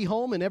cloudy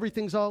home and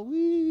everything's all,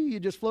 you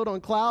just float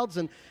on clouds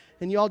and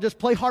you all just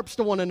play harps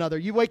to one another.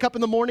 You wake up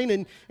in the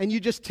morning and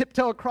you just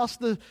tiptoe across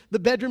the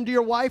bedroom to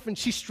your wife and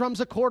she strums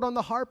a chord on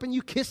the harp and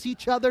you kiss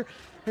each other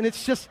and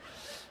it's just...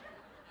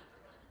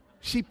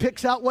 She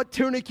picks out what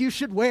tunic you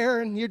should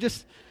wear, and you're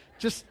just.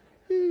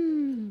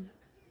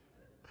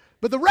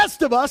 But the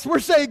rest of us, we're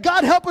saying,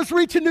 God, help us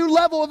reach a new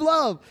level of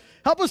love.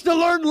 Help us to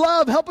learn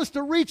love. Help us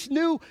to reach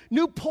new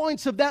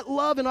points of that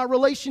love in our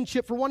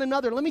relationship for one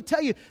another. Let me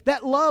tell you,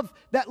 that love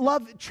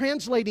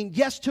translating,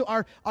 yes, to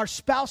our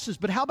spouses,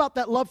 but how about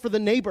that love for the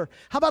neighbor?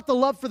 How about the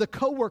love for the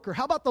coworker?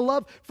 How about the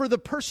love for the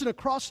person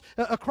across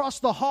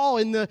the hall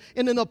in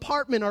an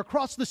apartment or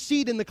across the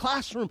seat in the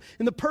classroom,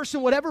 in the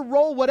person, whatever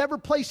role, whatever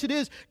place it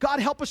is, God,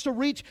 help us to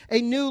reach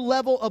a new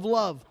level of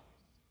love.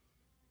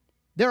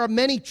 There are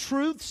many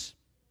truths,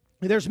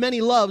 there's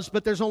many loves,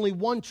 but there's only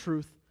one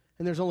truth.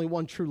 And there's only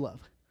one true love.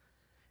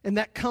 And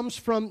that comes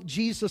from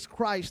Jesus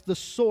Christ, the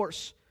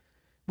source.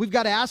 We've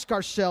got to ask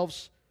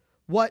ourselves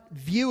what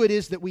view it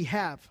is that we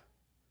have.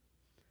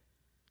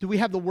 Do we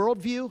have the world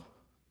view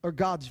or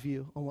God's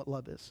view on what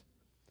love is?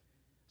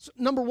 So,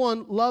 number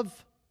one,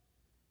 love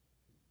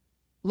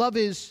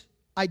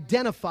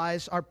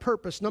identifies our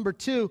purpose. Number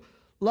two,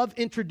 love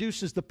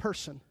introduces the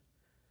person.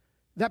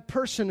 That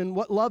person and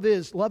what love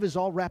is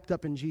all wrapped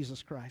up in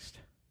Jesus Christ.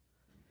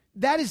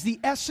 That is the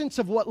essence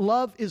of what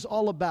love is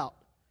all about.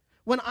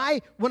 When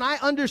I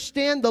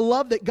understand the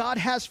love that God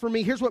has for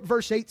me, here's what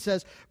verse 8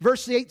 says.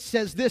 Verse 8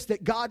 says this,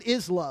 that God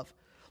is love.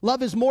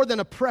 Love is more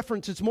than a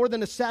preference. It's more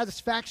than a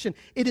satisfaction.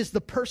 It is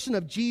the person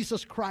of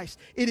Jesus Christ.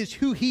 It is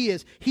who He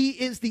is. He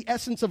is the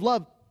essence of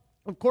love.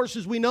 Of course,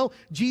 as we know,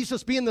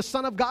 Jesus being the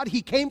Son of God,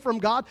 He came from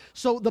God.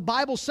 So the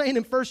Bible's saying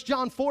in 1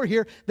 John 4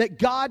 here that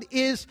God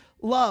is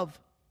love.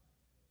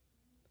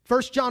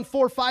 1 John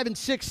 4, 5, and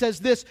 6 says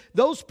this,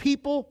 those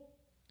people,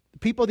 the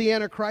people of the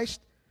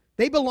Antichrist,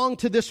 they belong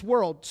to this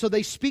world, so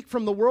they speak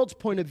from the world's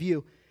point of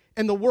view,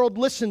 and the world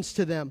listens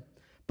to them.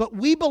 But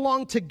we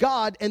belong to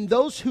God, and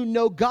those who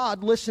know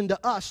God listen to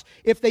us.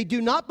 If they do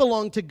not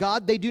belong to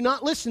God, they do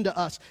not listen to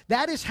us.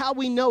 That is how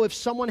we know if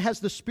someone has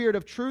the spirit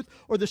of truth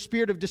or the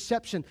spirit of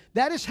deception.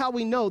 That is how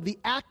we know the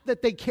act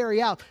that they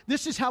carry out.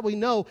 This is how we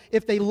know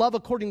if they love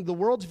according to the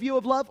world's view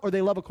of love or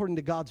they love according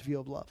to God's view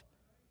of love.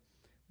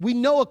 We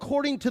know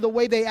according to the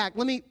way they act.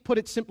 Let me put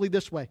it simply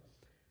this way.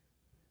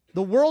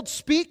 The world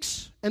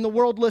speaks and the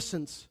world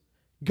listens.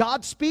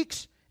 God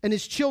speaks and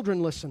His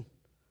children listen.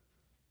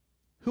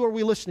 Who are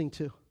we listening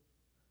to?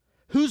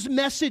 Whose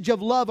message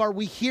of love are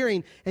we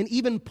hearing? And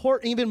even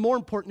more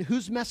important,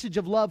 whose message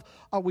of love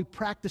are we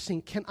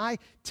practicing? Can I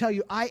tell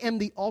you, I am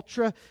the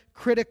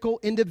ultra-critical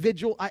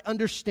individual. I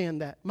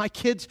understand that. My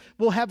kids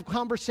will have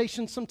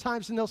conversations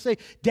sometimes and they'll say,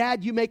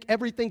 Dad, you make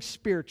everything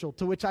spiritual.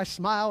 To which I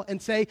smile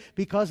and say,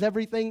 because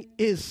everything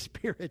is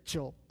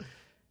spiritual.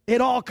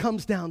 It all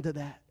comes down to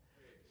that.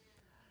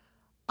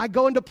 I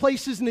go into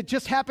places, and it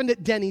just happened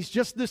at Denny's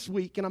just this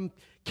week, and I'm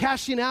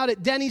cashing out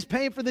at Denny's,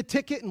 paying for the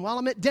ticket, and while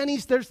I'm at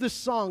Denny's, there's this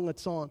song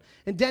that's on.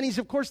 And Denny's,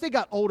 of course, they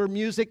got older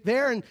music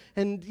there,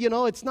 and you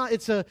know, it's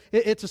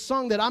a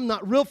song that I'm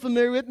not real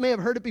familiar with, may have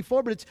heard it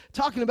before, but it's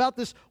talking about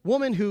this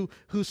woman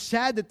who's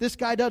sad that this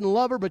guy doesn't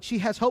love her, but she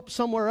has hope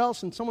somewhere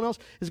else, and someone else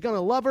is going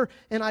to love her.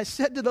 And I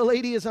said to the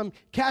lady as I'm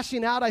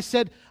cashing out, I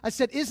said,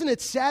 isn't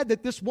it sad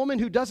that this woman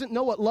who doesn't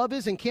know what love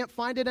is and can't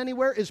find it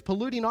anywhere is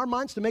polluting our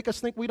minds to make us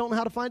think we don't know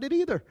how to find it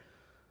either?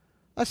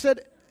 I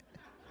said,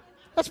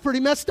 that's pretty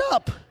messed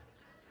up.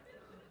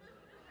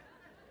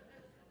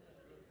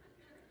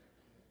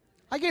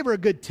 I gave her a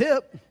good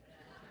tip.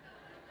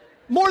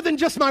 More than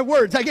just my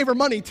words. I gave her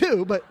money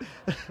too, but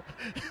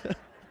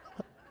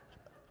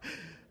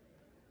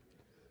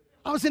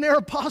I was in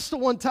Aeropostale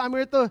one time. We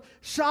were at the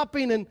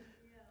shopping and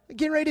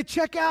getting ready to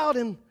check out,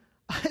 and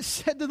I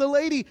said to the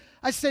lady,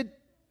 I said,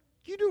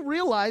 you do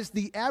realize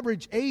the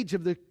average age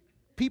of the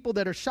people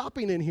that are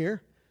shopping in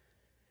here,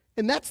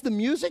 and that's the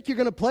music you're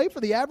going to play for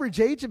the average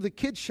age of the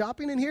kids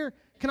shopping in here?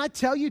 Can I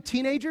tell you,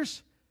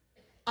 teenagers,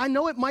 I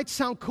know it might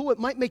sound cool, it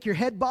might make your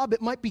head bob,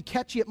 it might be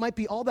catchy, it might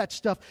be all that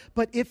stuff,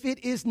 but if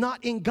it is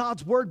not in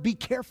God's Word, be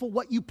careful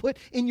what you put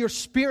in your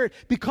spirit,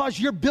 because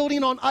you're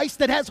building on ice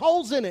that has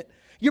holes in it.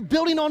 You're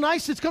building on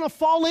ice that's going to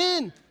fall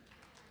in.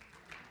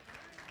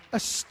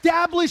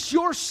 Establish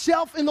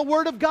yourself in the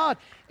Word of God.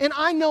 And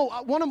I know,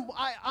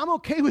 I'm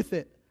okay with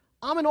it.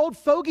 I'm an old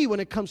fogey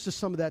when it comes to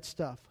some of that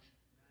stuff.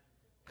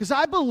 Because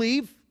I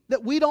believe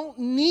that we don't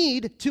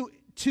need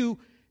to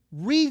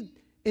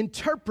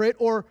reinterpret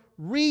or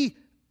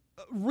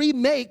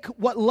remake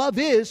what love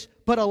is,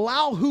 but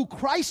allow who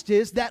Christ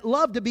is, that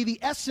love, to be the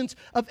essence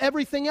of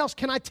everything else.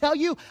 Can I tell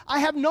you, I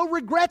have no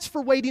regrets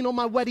for waiting on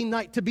my wedding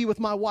night to be with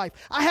my wife.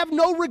 I have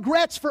no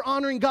regrets for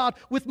honoring God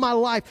with my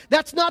life.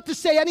 That's not to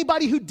say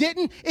anybody who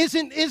didn't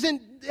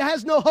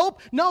has no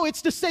hope. No,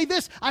 it's to say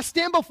this. I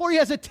stand before you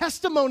as a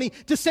testimony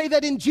to say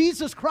that in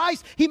Jesus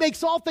Christ, He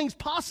makes all things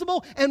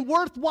possible and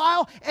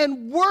worthwhile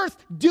and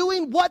worth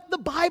doing what the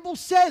Bible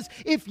says.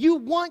 If you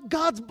want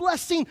God's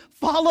blessing,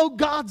 follow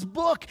God's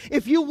book.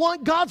 If you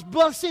want God's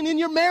blessing in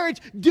your marriage,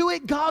 do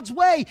it God's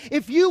way.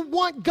 If you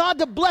want God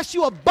to bless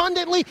you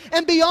abundantly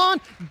and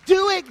beyond,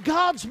 do it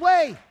God's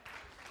way.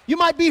 You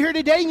might be here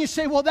today and you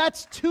say, well,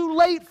 that's too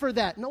late for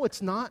that. No,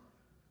 it's not.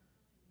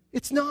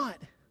 It's not.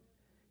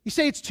 You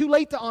say it's too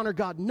late to honor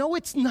God. No,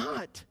 it's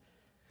not.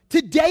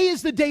 Today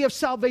is the day of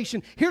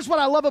salvation. Here's what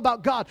I love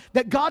about God,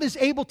 that God is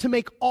able to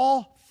make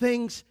all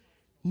things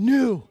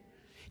new.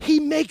 He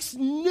makes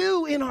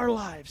new in our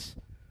lives.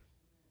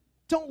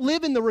 Don't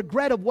live in the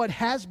regret of what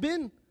has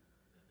been,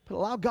 but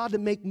allow God to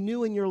make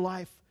new in your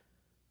life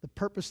the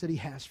purpose that He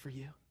has for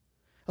you.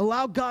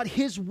 Allow God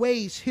His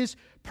ways, His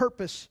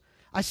purpose.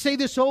 I say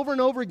this over and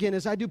over again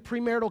as I do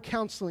premarital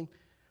counseling.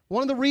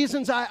 One of the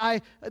reasons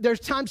there's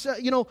times,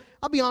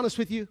 I'll be honest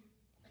with you.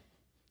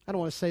 I don't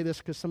want to say this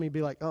because some of you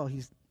be like,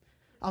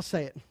 I'll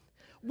say it.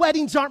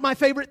 Weddings aren't my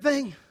favorite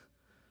thing.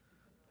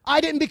 I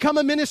didn't become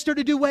a minister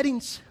to do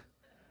weddings.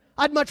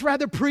 I'd much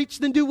rather preach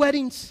than do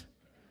weddings.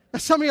 Now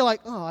some of you are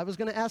like, I was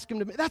going to ask him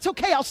to. That's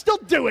okay, I'll still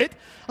do it.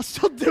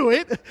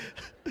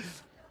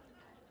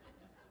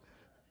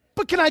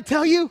 But can I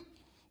tell you,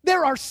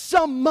 there are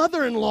some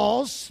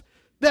mother-in-laws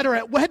that are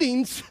at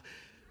weddings.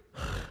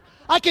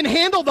 I can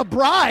handle the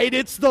bride.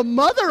 It's the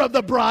mother of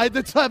the bride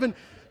that's a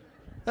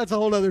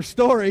whole other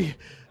story.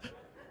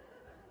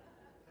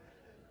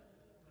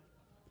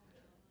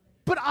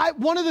 But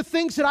one of the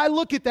things that I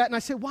look at that and I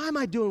say, why am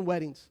I doing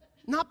weddings?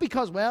 Not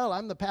because, well,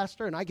 I'm the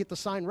pastor and I get to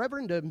sign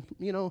Reverend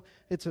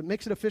to,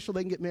 makes it official,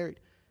 they can get married.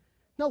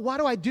 No, why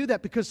do I do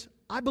that? Because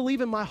I believe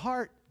in my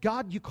heart,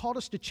 God, you called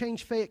us to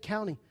change Fayette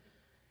County.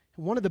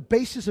 And one of the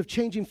bases of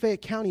changing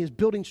Fayette County is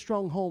building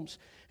strong homes.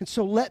 And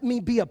so let me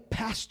be a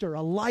pastor,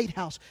 a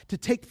lighthouse, to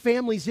take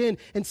families in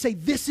and say,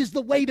 this is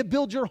the way to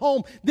build your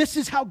home. This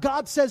is how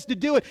God says to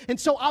do it. And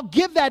so I'll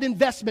give that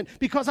investment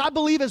because I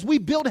believe as we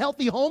build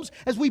healthy homes,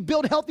 as we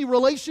build healthy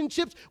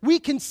relationships, we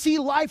can see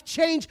life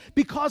change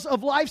because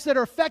of lives that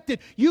are affected.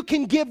 You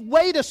can give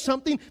way to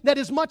something that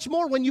is much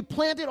more when you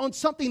plant it on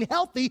something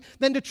healthy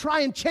than to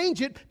try and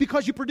change it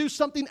because you produce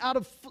something out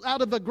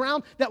of the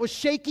ground that was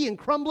shaky and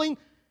crumbling.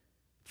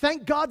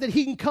 Thank God that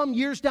He can come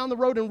years down the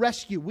road and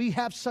rescue. We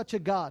have such a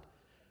God.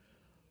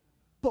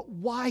 But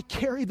why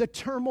carry the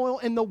turmoil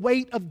and the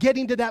weight of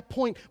getting to that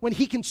point when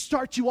He can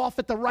start you off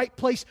at the right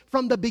place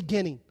from the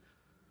beginning?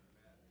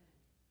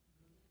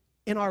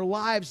 In our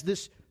lives,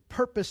 this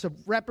purpose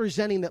of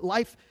representing that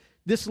life,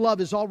 this love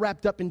is all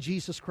wrapped up in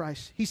Jesus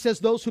Christ. He says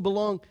those who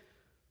belong,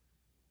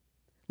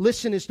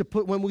 listen is to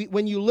put,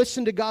 when you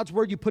listen to God's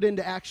word, you put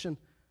into action.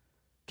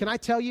 Can I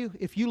tell you,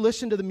 if you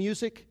listen to the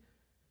music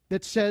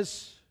that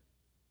says,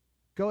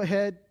 go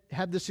ahead,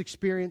 have this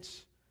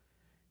experience.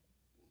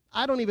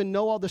 I don't even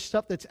know all the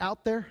stuff that's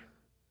out there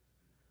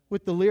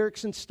with the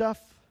lyrics and stuff.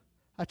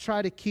 I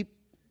try to keep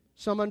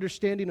some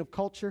understanding of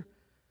culture.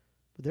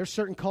 But there's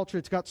certain culture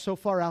that's got so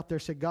far out there,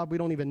 said, God, we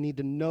don't even need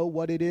to know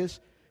what it is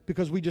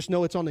because we just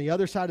know it's on the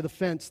other side of the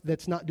fence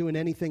that's not doing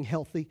anything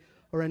healthy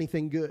or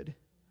anything good.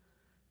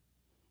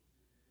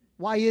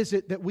 Why is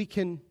it that we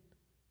can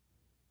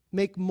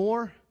make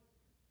more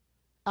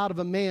out of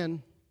a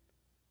man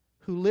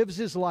who lives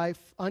his life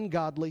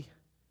ungodly,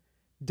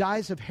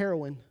 dies of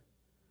heroin,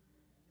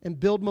 and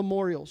build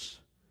memorials,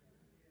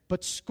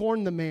 but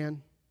scorn the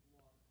man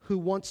who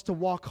wants to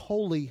walk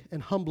holy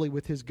and humbly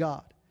with his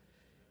God?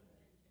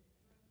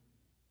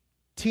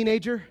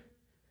 Teenager,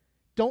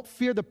 don't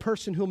fear the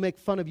person who'll make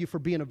fun of you for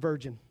being a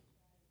virgin.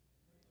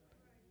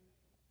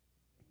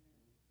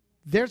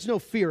 There's no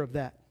fear of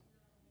that.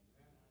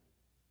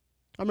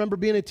 I remember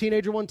being a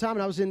teenager one time,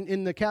 and I was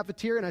in the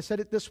cafeteria, and I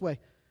said it this way.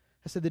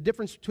 I said, the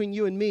difference between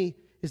you and me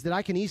is that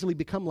I can easily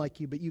become like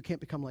you, but you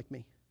can't become like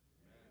me.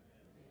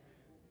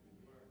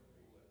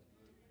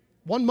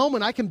 One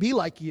moment I can be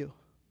like you.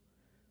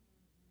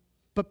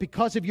 But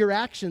because of your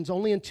actions,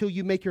 only until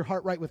you make your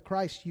heart right with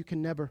Christ, you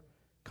can never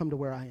come to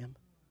where I am.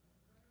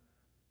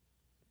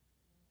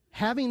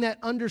 Having that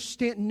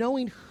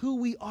knowing who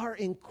we are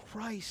in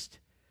Christ,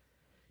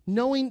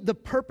 knowing the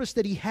purpose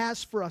that He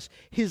has for us,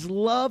 His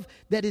love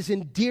that is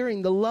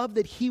endearing, the love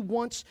that He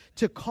wants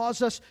to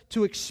cause us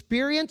to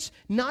experience,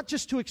 not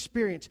just to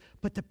experience,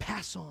 but to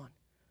pass on.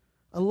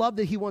 A love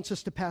that He wants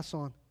us to pass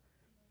on.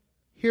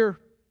 Here,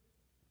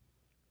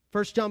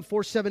 1 John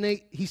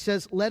 4:7-8, he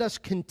says, let us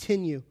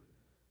continue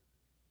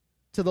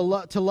to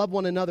love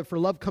one another, for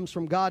love comes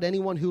from God.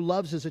 Anyone who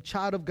loves is a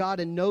child of God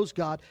and knows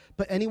God,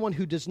 but anyone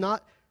who does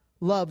not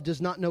love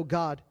does not know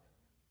God,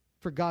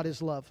 for God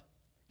is love.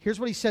 Here's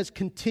what he says,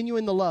 continue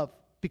in the love,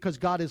 because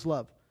God is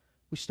love.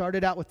 We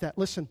started out with that.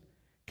 Listen,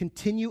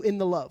 continue in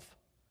the love.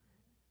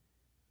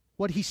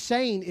 What he's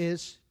saying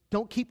is,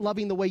 don't keep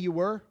loving the way you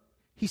were.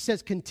 He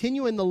says,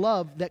 continue in the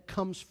love that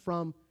comes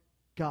from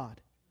God.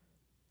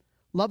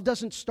 Love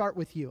doesn't start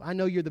with you. I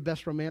know you're the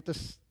best romantic,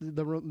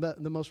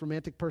 the most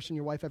romantic person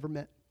your wife ever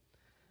met,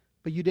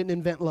 but you didn't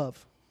invent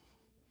love.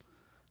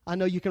 I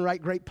know you can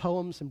write great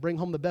poems and bring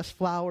home the best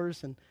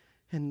flowers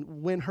and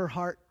win her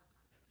heart,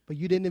 but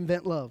you didn't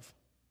invent love.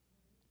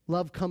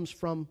 Love comes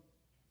from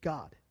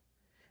God.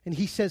 And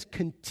he says,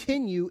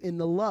 continue in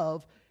the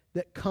love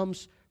that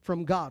comes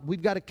from God.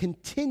 We've got to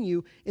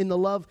continue in the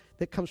love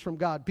that comes from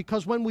God.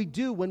 Because when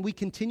we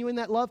continue in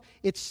that love,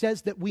 it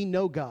says that we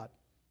know God.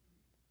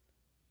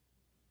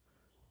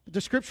 The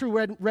scripture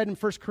read in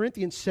 1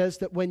 Corinthians says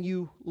that when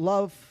you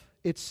love,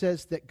 it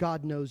says that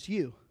God knows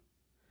you.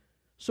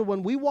 So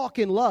when we walk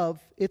in love,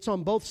 it's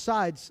on both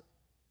sides.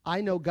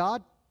 I know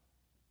God,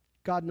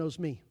 God knows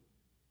me.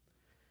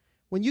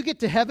 When you get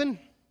to heaven,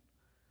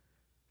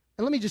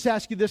 and let me just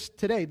ask you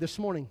this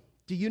morning,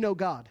 do you know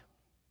God?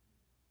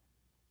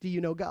 Do you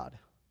know God?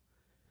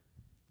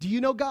 Do you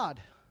know God?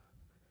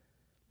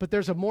 But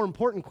there's a more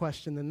important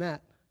question than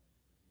that.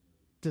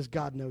 Does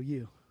God know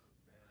you?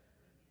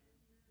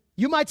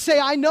 You might say,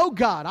 I know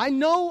God. I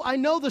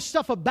know the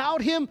stuff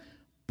about Him,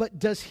 but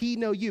does He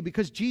know you?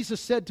 Because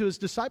Jesus said to His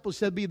disciples,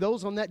 there'll be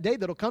those on that day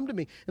that'll come to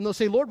me, and they'll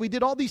say, Lord, we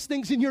did all these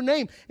things in your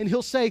name. And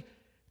He'll say,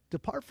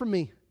 depart from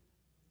me.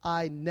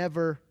 I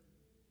never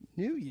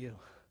knew you.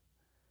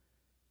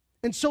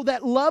 And so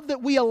that love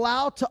that we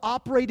allow to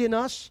operate in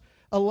us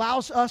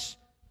allows us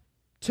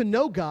to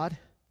know God,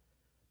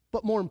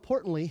 but more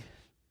importantly,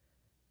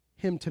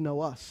 Him to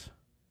know us.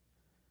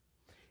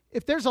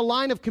 If there's a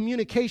line of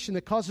communication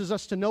that causes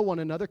us to know one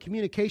another,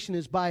 communication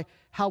is by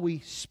how we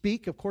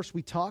speak. Of course,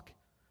 we talk.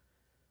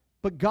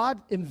 But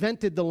God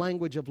invented the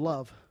language of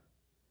love.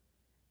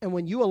 And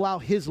when you allow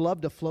His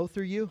love to flow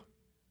through you,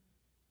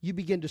 you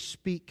begin to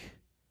speak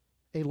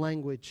a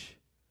language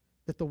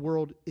that the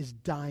world is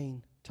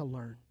dying to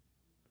learn.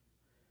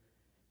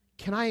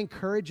 Can I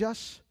encourage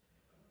us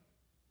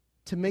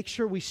to make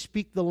sure we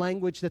speak the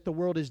language that the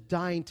world is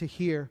dying to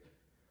hear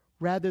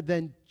rather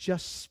than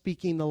just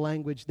speaking the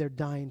language they're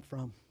dying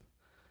from?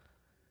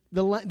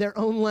 Their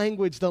own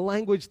language, the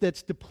language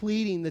that's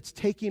depleting, that's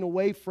taking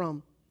away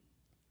from.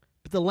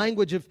 But the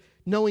language of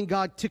knowing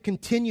God, to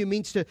continue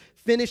means to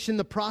finish in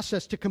the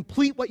process, to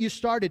complete what you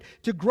started,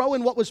 to grow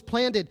in what was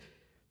planted,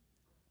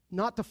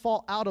 not to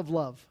fall out of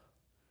love.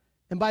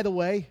 And by the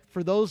way,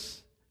 for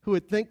those who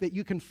would think that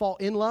you can fall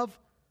in love,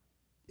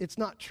 it's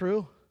not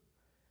true.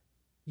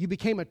 You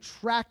became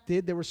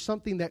attracted. There was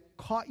something that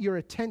caught your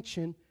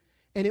attention,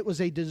 and it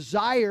was a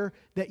desire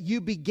that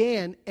you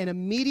began, and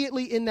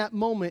immediately in that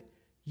moment,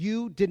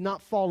 you did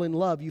not fall in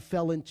love. You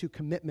fell into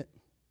commitment.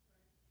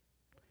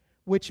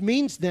 Which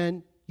means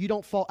then, you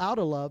don't fall out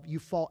of love, you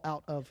fall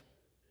out of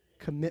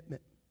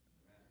commitment.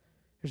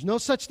 There's no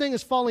such thing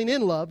as falling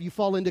in love, you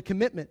fall into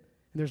commitment.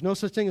 And there's no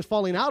such thing as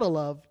falling out of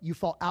love, you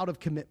fall out of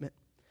commitment.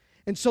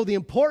 And so the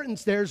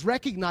importance there is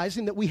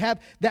recognizing that we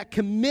have that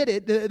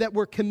committed, that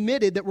we're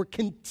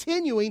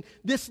continuing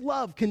this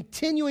love,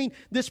 continuing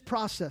this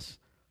process.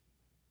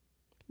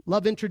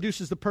 Love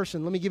introduces the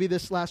person. Let me give you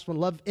this last one.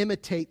 Love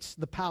imitates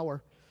the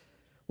power.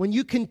 When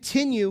you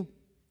continue,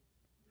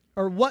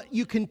 or what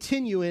you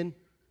continue in,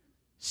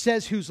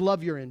 says whose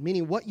love you're in.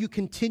 Meaning what you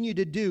continue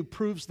to do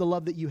proves the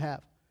love that you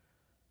have.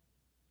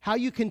 How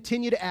you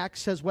continue to act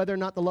says whether or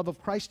not the love of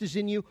Christ is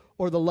in you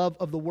or the love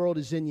of the world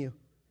is in you.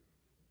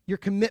 Your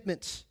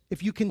commitments.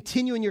 If you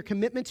continue in your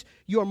commitments,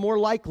 you are more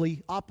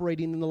likely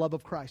operating in the love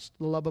of Christ,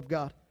 the love of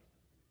God.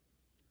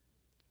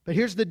 But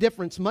here's the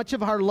difference. Much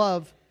of our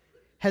love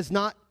has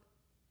not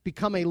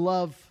become a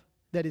love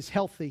that is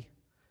healthy.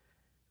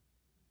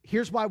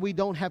 Here's why we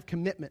don't have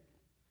commitment.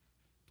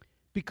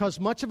 Because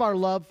much of our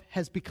love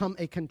has become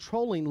a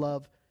controlling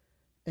love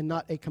and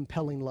not a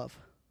compelling love.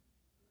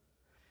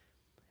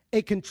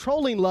 A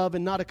controlling love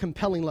and not a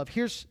compelling love.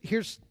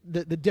 Here's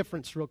the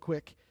difference real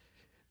quick.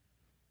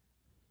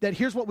 That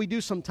here's what we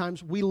do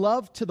sometimes. We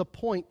love to the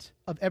point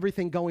of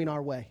everything going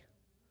our way.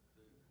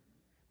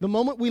 The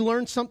moment we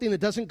learn something that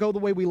doesn't go the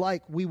way we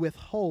like, we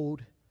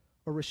withhold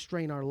or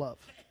restrain our love.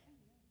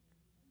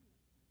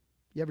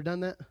 You ever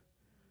done that?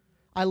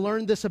 I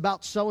learned this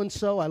about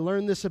so-and-so. I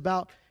learned this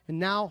about, and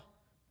now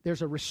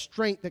there's a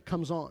restraint that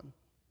comes on.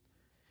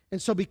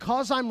 And so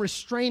because I'm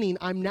restraining,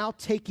 I'm now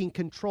taking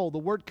control. The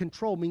word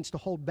control means to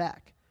hold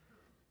back.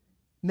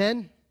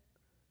 Men,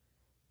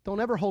 don't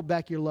ever hold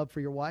back your love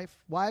for your wife.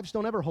 Wives,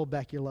 don't ever hold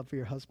back your love for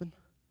your husband.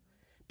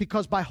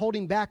 Because by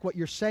holding back, what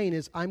you're saying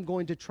is, I'm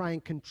going to try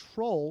and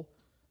control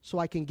so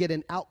I can get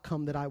an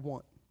outcome that I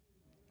want.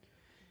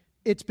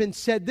 It's been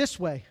said this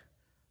way,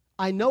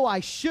 I know I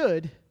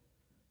should,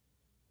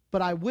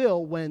 but I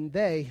will when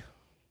they.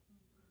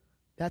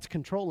 That's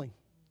controlling.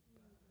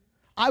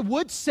 I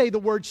would say the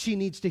word she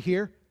needs to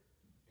hear,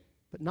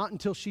 but not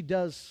until she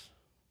does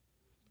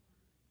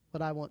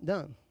what I want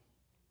done.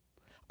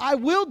 I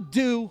will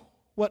do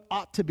what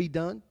ought to be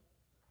done,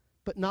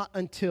 but not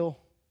until.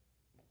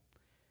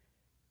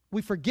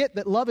 We forget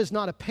that love is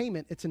not a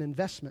payment, it's an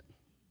investment.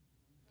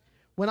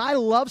 When I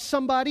love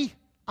somebody,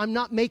 I'm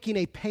not making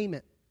a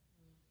payment.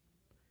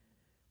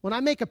 When I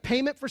make a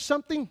payment for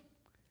something,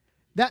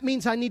 that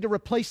means I need to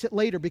replace it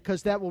later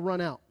because that will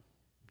run out.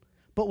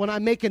 But when I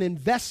make an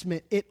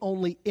investment, it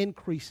only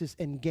increases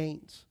and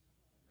gains.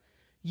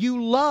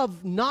 You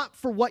love not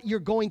for what you're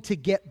going to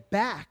get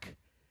back.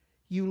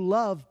 You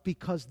love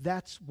because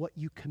that's what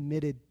you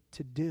committed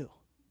to do.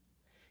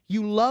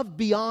 You love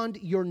beyond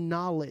your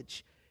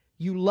knowledge.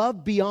 You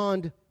love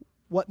beyond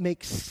what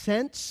makes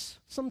sense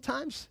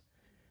sometimes.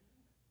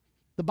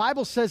 The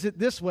Bible says it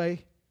this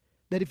way,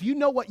 that if you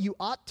know what you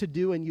ought to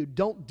do and you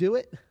don't do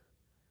it,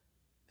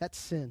 that's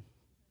sin.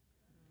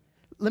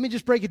 Let me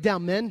just break it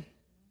down, men.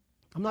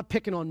 I'm not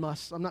picking on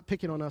us. I'm not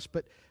picking on us,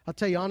 but I'll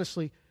tell you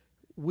honestly,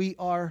 we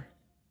are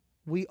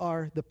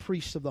the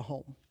priests of the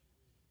home.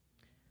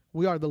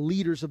 We are the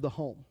leaders of the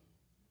home.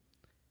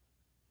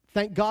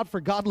 Thank God for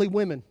godly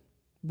women.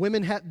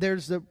 Women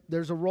there's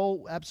a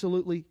role,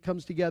 absolutely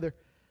comes together.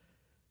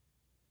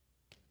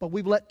 But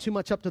we've let too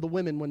much up to the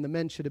women when the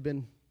men should have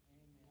been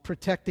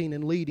protecting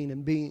and leading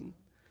and being.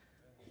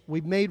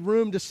 We've made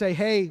room to say,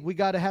 hey, we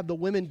got to have the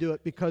women do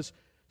it because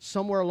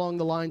somewhere along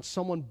the line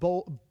someone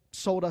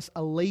sold us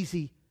a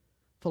lazy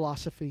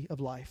philosophy of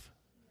life.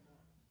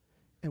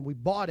 And we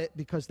bought it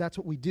because that's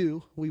what we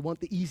do. We want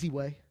the easy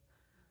way.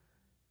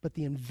 But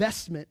the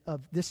investment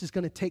of this is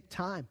going to take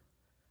time.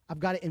 I've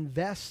got to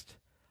invest.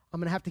 I'm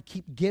going to have to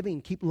keep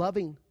giving, keep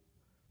loving.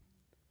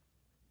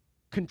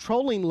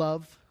 Controlling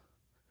love.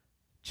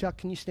 Chuck,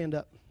 can you stand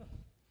up?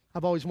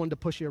 I've always wanted to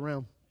push you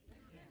around.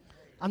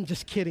 I'm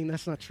just kidding.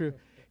 That's not true.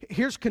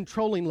 Here's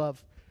controlling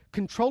love.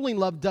 Controlling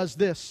love does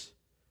this.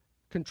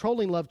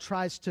 Controlling love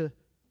tries to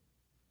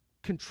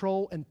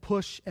control and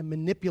push and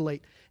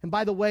manipulate. And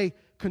by the way,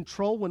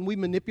 control, when we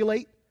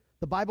manipulate,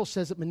 the Bible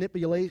says that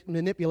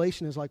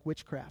manipulation is like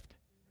witchcraft.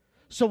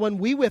 So when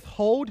we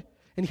withhold,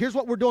 And here's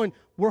what we're doing.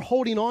 We're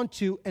holding on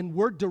to and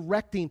we're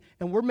directing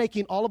and we're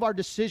making all of our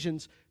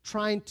decisions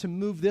trying to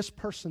move this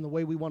person the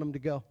way we want them to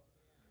go.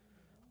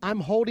 I'm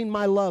holding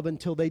my love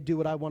until they do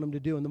what I want them to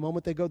do. And the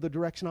moment they go the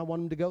direction I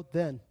want them to go,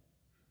 then.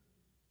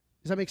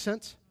 Does that make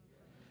sense?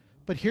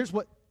 But here's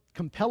what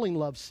compelling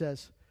love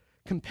says.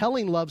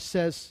 Compelling love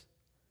says,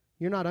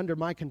 you're not under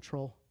my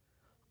control.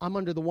 I'm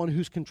under the one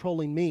who's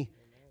controlling me.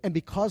 And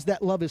because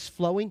that love is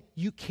flowing,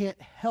 you can't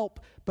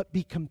help but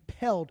be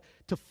compelled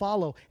to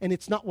follow. And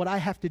it's not what I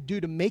have to do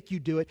to make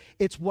you do it.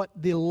 It's what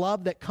the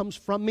love that comes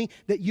from me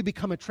that you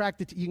become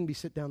attracted to. You can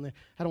sit down there.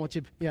 I don't want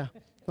you, don't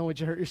want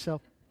you to hurt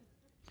yourself.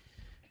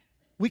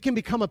 We can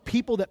become a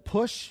people that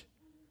push.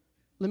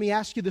 Let me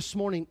ask you this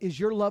morning, is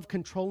your love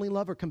controlling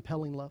love or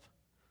compelling love?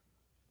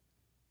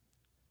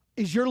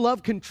 Is your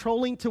love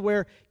controlling to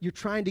where you're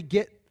trying to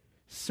get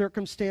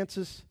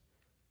circumstances?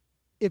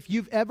 If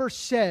you've ever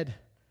said,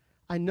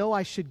 I know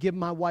I should give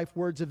my wife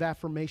words of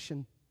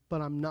affirmation, but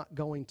I'm not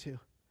going to.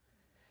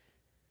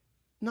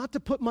 Not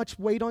to put much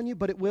weight on you,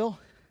 but it will.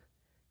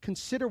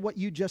 Consider what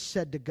you just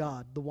said to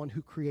God, the one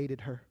who created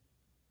her.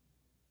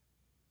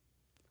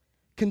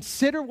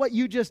 Consider what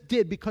you just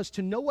did, because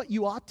to know what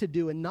you ought to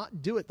do and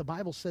not do it, the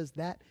Bible says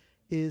that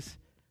is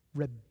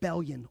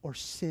rebellion or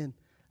sin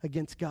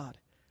against God.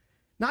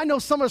 Now, I know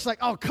some of us are like,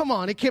 oh, come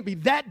on, it can't be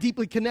that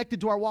deeply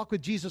connected to our walk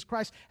with Jesus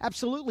Christ.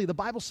 Absolutely. The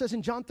Bible says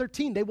in John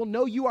 13, they will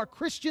know you are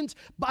Christians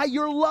by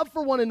your love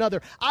for one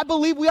another. I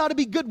believe we ought to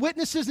be good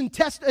witnesses and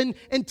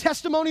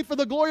testimony for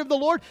the glory of the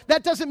Lord.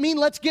 That doesn't mean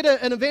let's get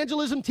an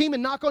evangelism team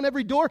and knock on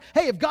every door.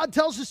 Hey, if God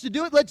tells us to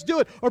do it, let's do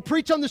it. Or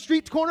preach on the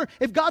street corner.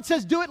 If God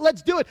says do it,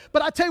 let's do it.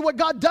 But I tell you what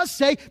God does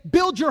say,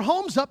 build your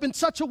homes up in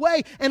such a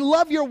way and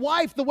love your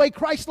wife the way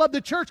Christ loved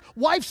the church.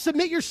 Wife,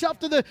 submit yourself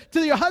to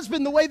your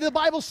husband the way the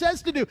Bible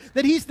says to do,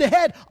 that he's the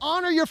head.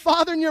 Honor your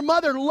father and your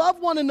mother. Love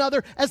one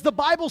another. As the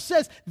Bible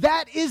says,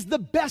 that is the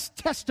best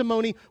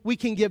testimony we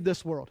can give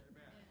this world.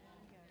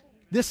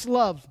 This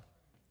love,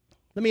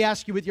 let me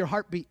ask you with your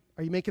heartbeat,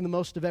 are you making the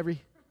most of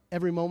every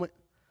moment?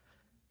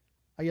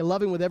 Are you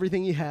loving with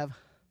everything you have?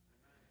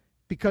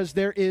 Because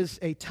there is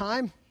a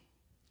time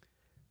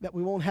that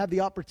we won't have the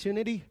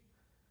opportunity.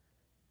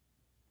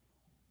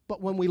 But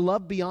when we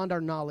love beyond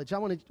our knowledge, I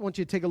want you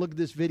to take a look at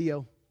this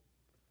video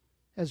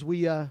as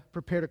we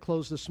prepare to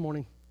close this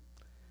morning.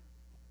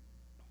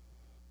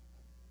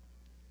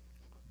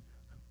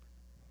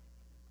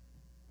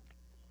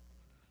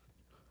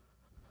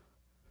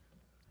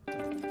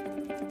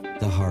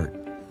 The heart.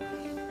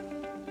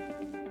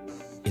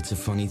 It's a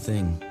funny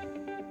thing.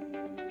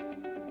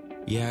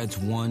 Yeah, it's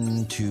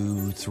 1,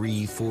 2,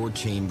 3, 4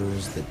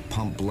 chambers that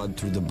pump blood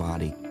through the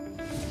body,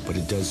 but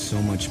it does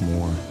so much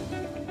more.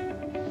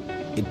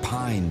 It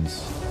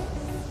pines.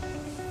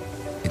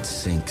 It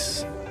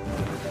sinks.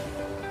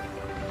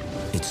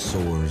 It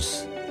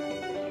soars.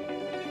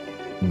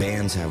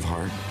 Bands have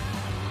heart.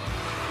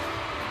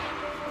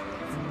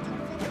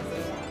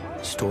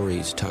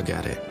 Stories tug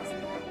at it.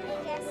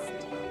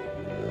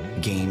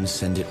 Games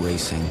send it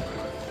racing.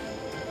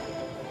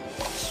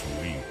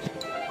 Sweet.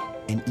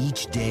 And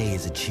each day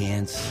is a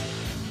chance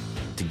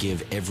to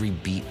give every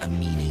beat a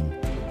meaning.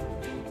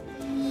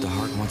 The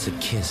heart wants a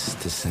kiss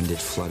to send it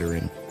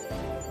fluttering,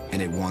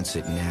 and it wants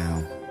it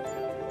now.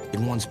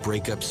 It wants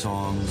breakup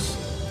songs,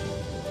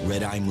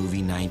 red-eye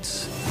movie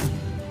nights,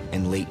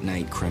 and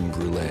late-night creme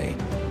brulee.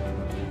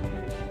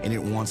 And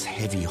it wants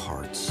heavy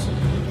hearts,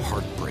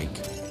 heartbreak,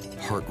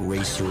 heart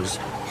racers,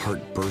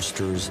 heart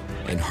bursters,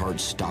 and heart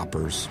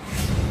stoppers.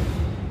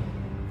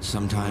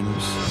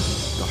 Sometimes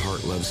the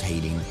heart loves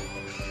hating,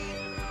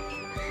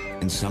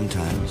 and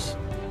sometimes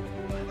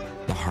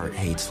the heart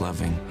hates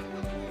loving.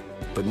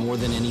 But more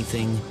than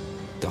anything,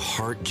 the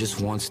heart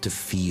just wants to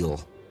feel.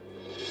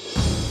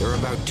 There are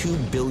about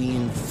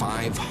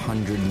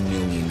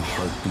 2,500,000,000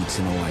 heartbeats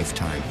in a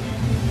lifetime.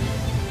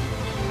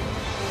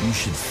 You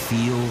should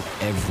feel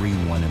every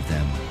one of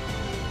them.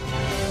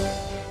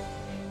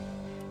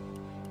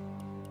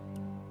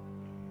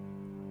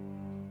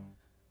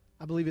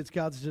 I believe it's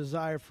God's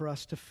desire for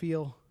us to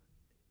feel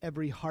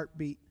every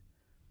heartbeat.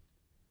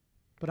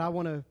 But I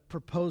want to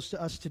propose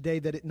to us today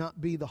that it not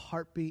be the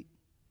heartbeat,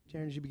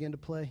 Jaron, as you begin to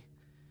play,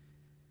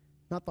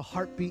 not the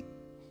heartbeat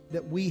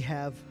that we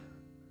have,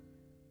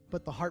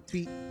 but the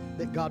heartbeat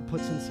that God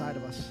puts inside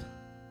of us.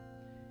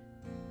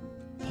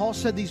 Paul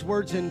said these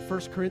words in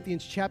 1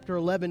 Corinthians chapter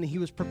 11. He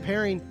was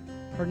preparing,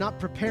 or not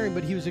preparing,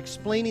 but he was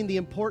explaining the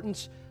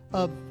importance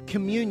of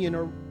communion,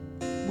 or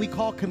we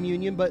call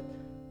communion, but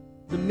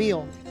the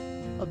meal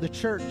of the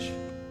church,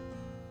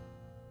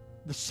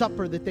 the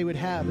supper that they would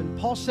have. And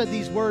Paul said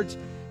these words.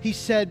 He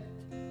said,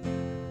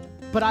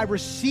 "But I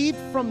received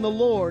from the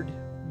Lord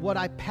what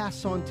I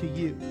pass on to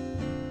you.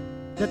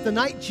 That the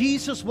night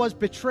Jesus was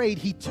betrayed,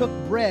 he took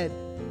bread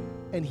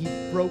and he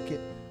broke it."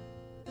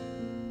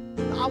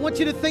 Now, I want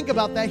you to think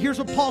about that. Here's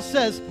what Paul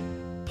says.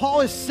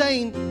 Paul is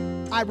saying,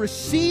 I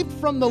received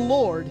from the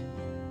Lord,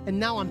 and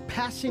now I'm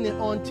passing it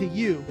on to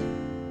you.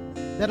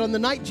 That on the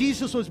night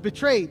Jesus was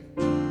betrayed,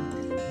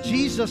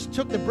 Jesus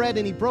took the bread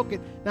and he broke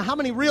it. Now, how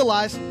many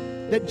realize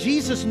that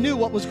Jesus knew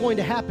what was going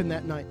to happen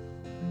that night.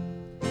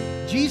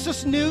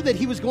 Jesus knew that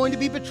he was going to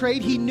be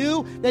betrayed. He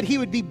knew that he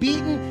would be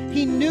beaten.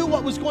 He knew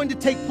what was going to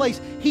take place.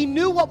 He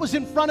knew what was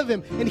in front of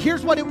him. And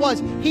here's what it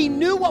was. He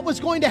knew what was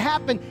going to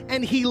happen,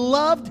 and he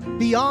loved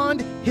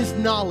beyond his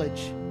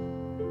knowledge.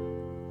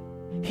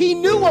 He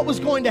knew what was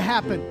going to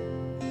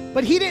happen,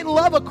 but he didn't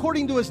love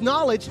according to his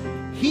knowledge.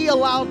 He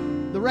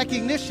allowed the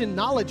recognition.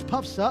 Knowledge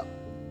puffs up,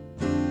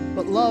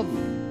 but love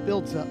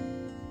builds up.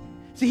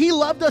 See, he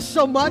loved us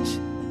so much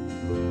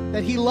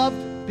that he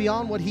loved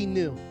beyond what he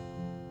knew.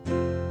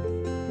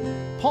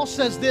 Paul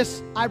says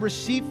this, I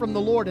receive from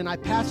the Lord and I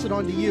pass it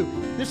on to you.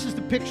 This is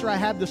the picture I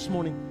have this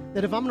morning,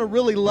 that if I'm going to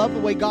really love the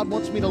way God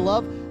wants me to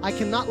love, I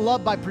cannot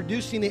love by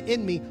producing it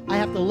in me. I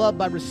have to love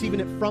by receiving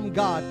it from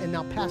God and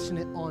now passing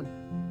it on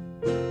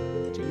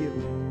to you.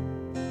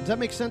 Does that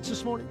make sense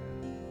this morning?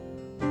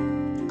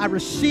 I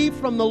receive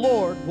from the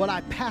Lord what I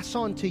pass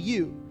on to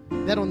you,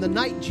 that on the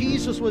night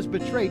Jesus was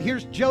betrayed.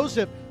 Here's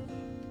Joseph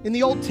in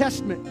the Old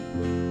Testament.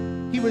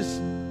 He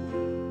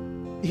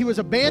was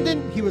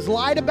abandoned, he was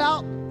lied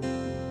about,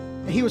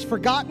 and he was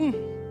forgotten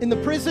in the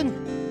prison.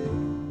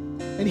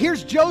 And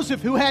here's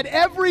Joseph, who had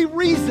every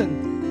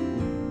reason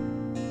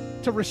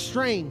to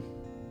restrain.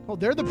 Oh,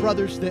 they're the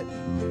brothers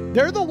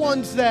they're the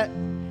ones that,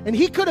 and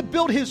he could have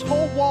built his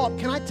whole wall.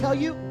 Can I tell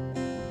you?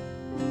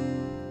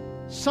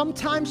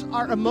 Sometimes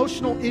our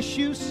emotional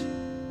issues,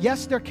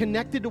 yes, they're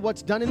connected to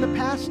what's done in the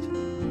past,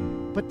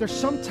 but they're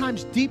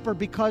sometimes deeper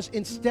because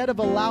instead of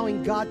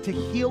allowing God to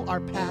heal our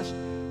past,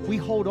 we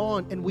hold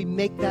on and we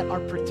make that our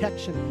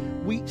protection.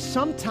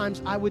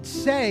 I would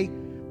say,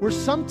 we're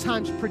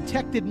sometimes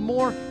protected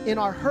more in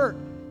our hurt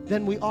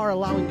than we are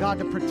allowing God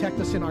to protect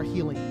us in our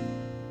healing.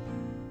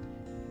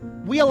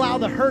 We allow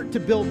the hurt to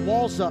build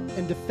walls up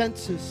and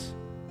defenses,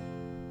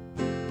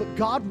 but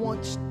God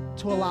wants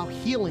to allow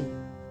healing.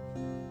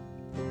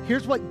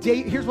 Here's what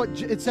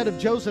it said of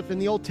Joseph in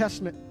the Old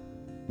Testament,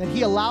 that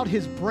he allowed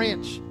his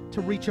branch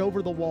to reach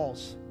over the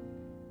walls.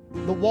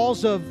 The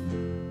walls of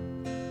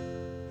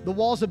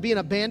being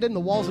abandoned, the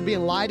walls of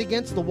being lied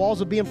against, the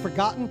walls of being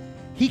forgotten.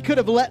 He could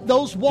have let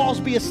those walls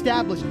be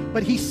established,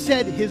 but he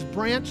said his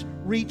branch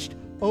reached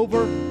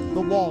over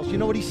the walls. You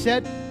know what he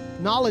said?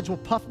 Knowledge will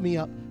puff me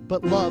up,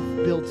 but love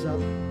builds up.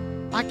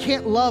 I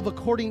can't love to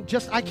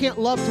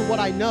what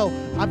I know.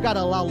 I've got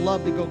to allow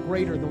love to go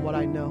greater than what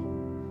I know.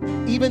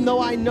 Even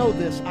though I know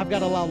this, I've got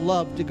to allow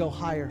love to go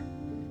higher.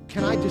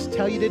 Can I just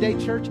tell you today,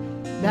 church,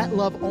 that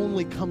love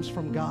only comes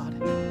from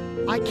God.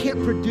 I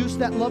can't produce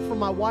that love for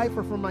my wife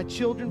or for my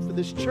children, for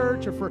this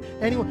church or for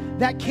anyone.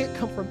 That can't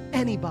come from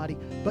anybody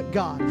but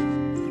God.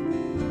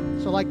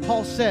 So like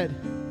Paul said,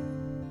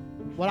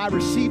 what I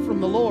received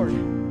from the Lord,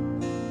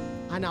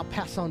 I now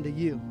pass on to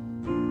you.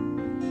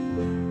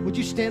 Would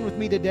you stand with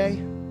me today?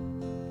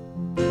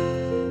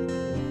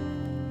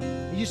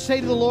 You say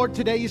to the Lord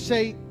today, you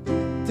say,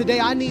 today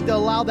I need to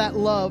allow that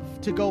love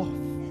to go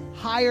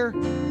higher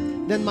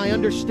than my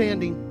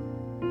understanding.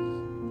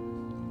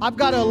 I've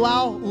got to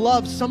allow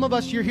love. Some of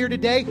us, you're here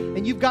today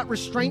and you've got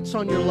restraints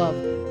on your love.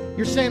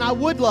 You're saying, I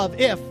would love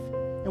if.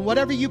 And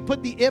whatever you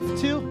put the if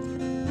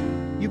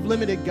to, you've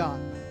limited God.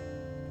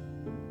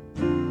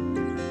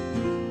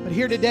 But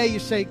here today you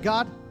say,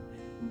 God,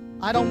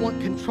 I don't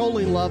want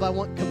controlling love. I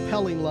want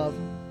compelling love.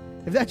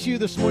 If that's you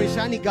this morning, you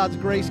say, I need God's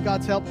grace,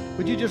 God's help.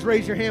 Would you just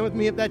raise your hand with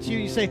me? If that's you,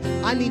 you say,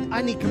 I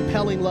need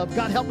compelling love.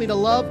 God, help me to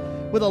love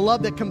with a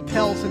love that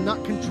compels and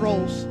not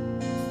controls.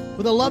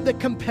 With a love that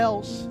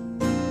compels.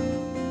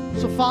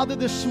 So, Father,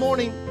 this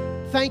morning,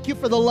 thank you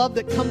for the love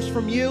that comes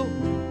from you.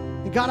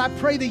 And God, I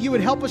pray that you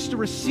would help us to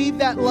receive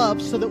that love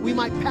so that we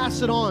might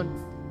pass it on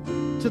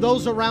to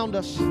those around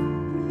us.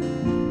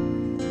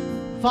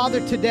 Father,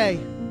 today,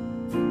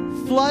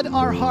 flood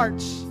our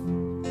hearts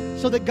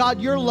so that, God,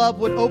 your love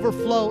would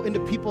overflow into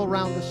people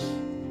around us.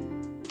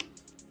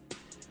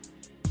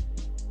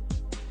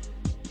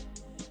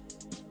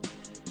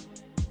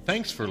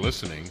 Thanks for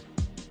listening.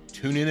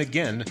 Tune in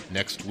again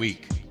next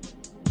week.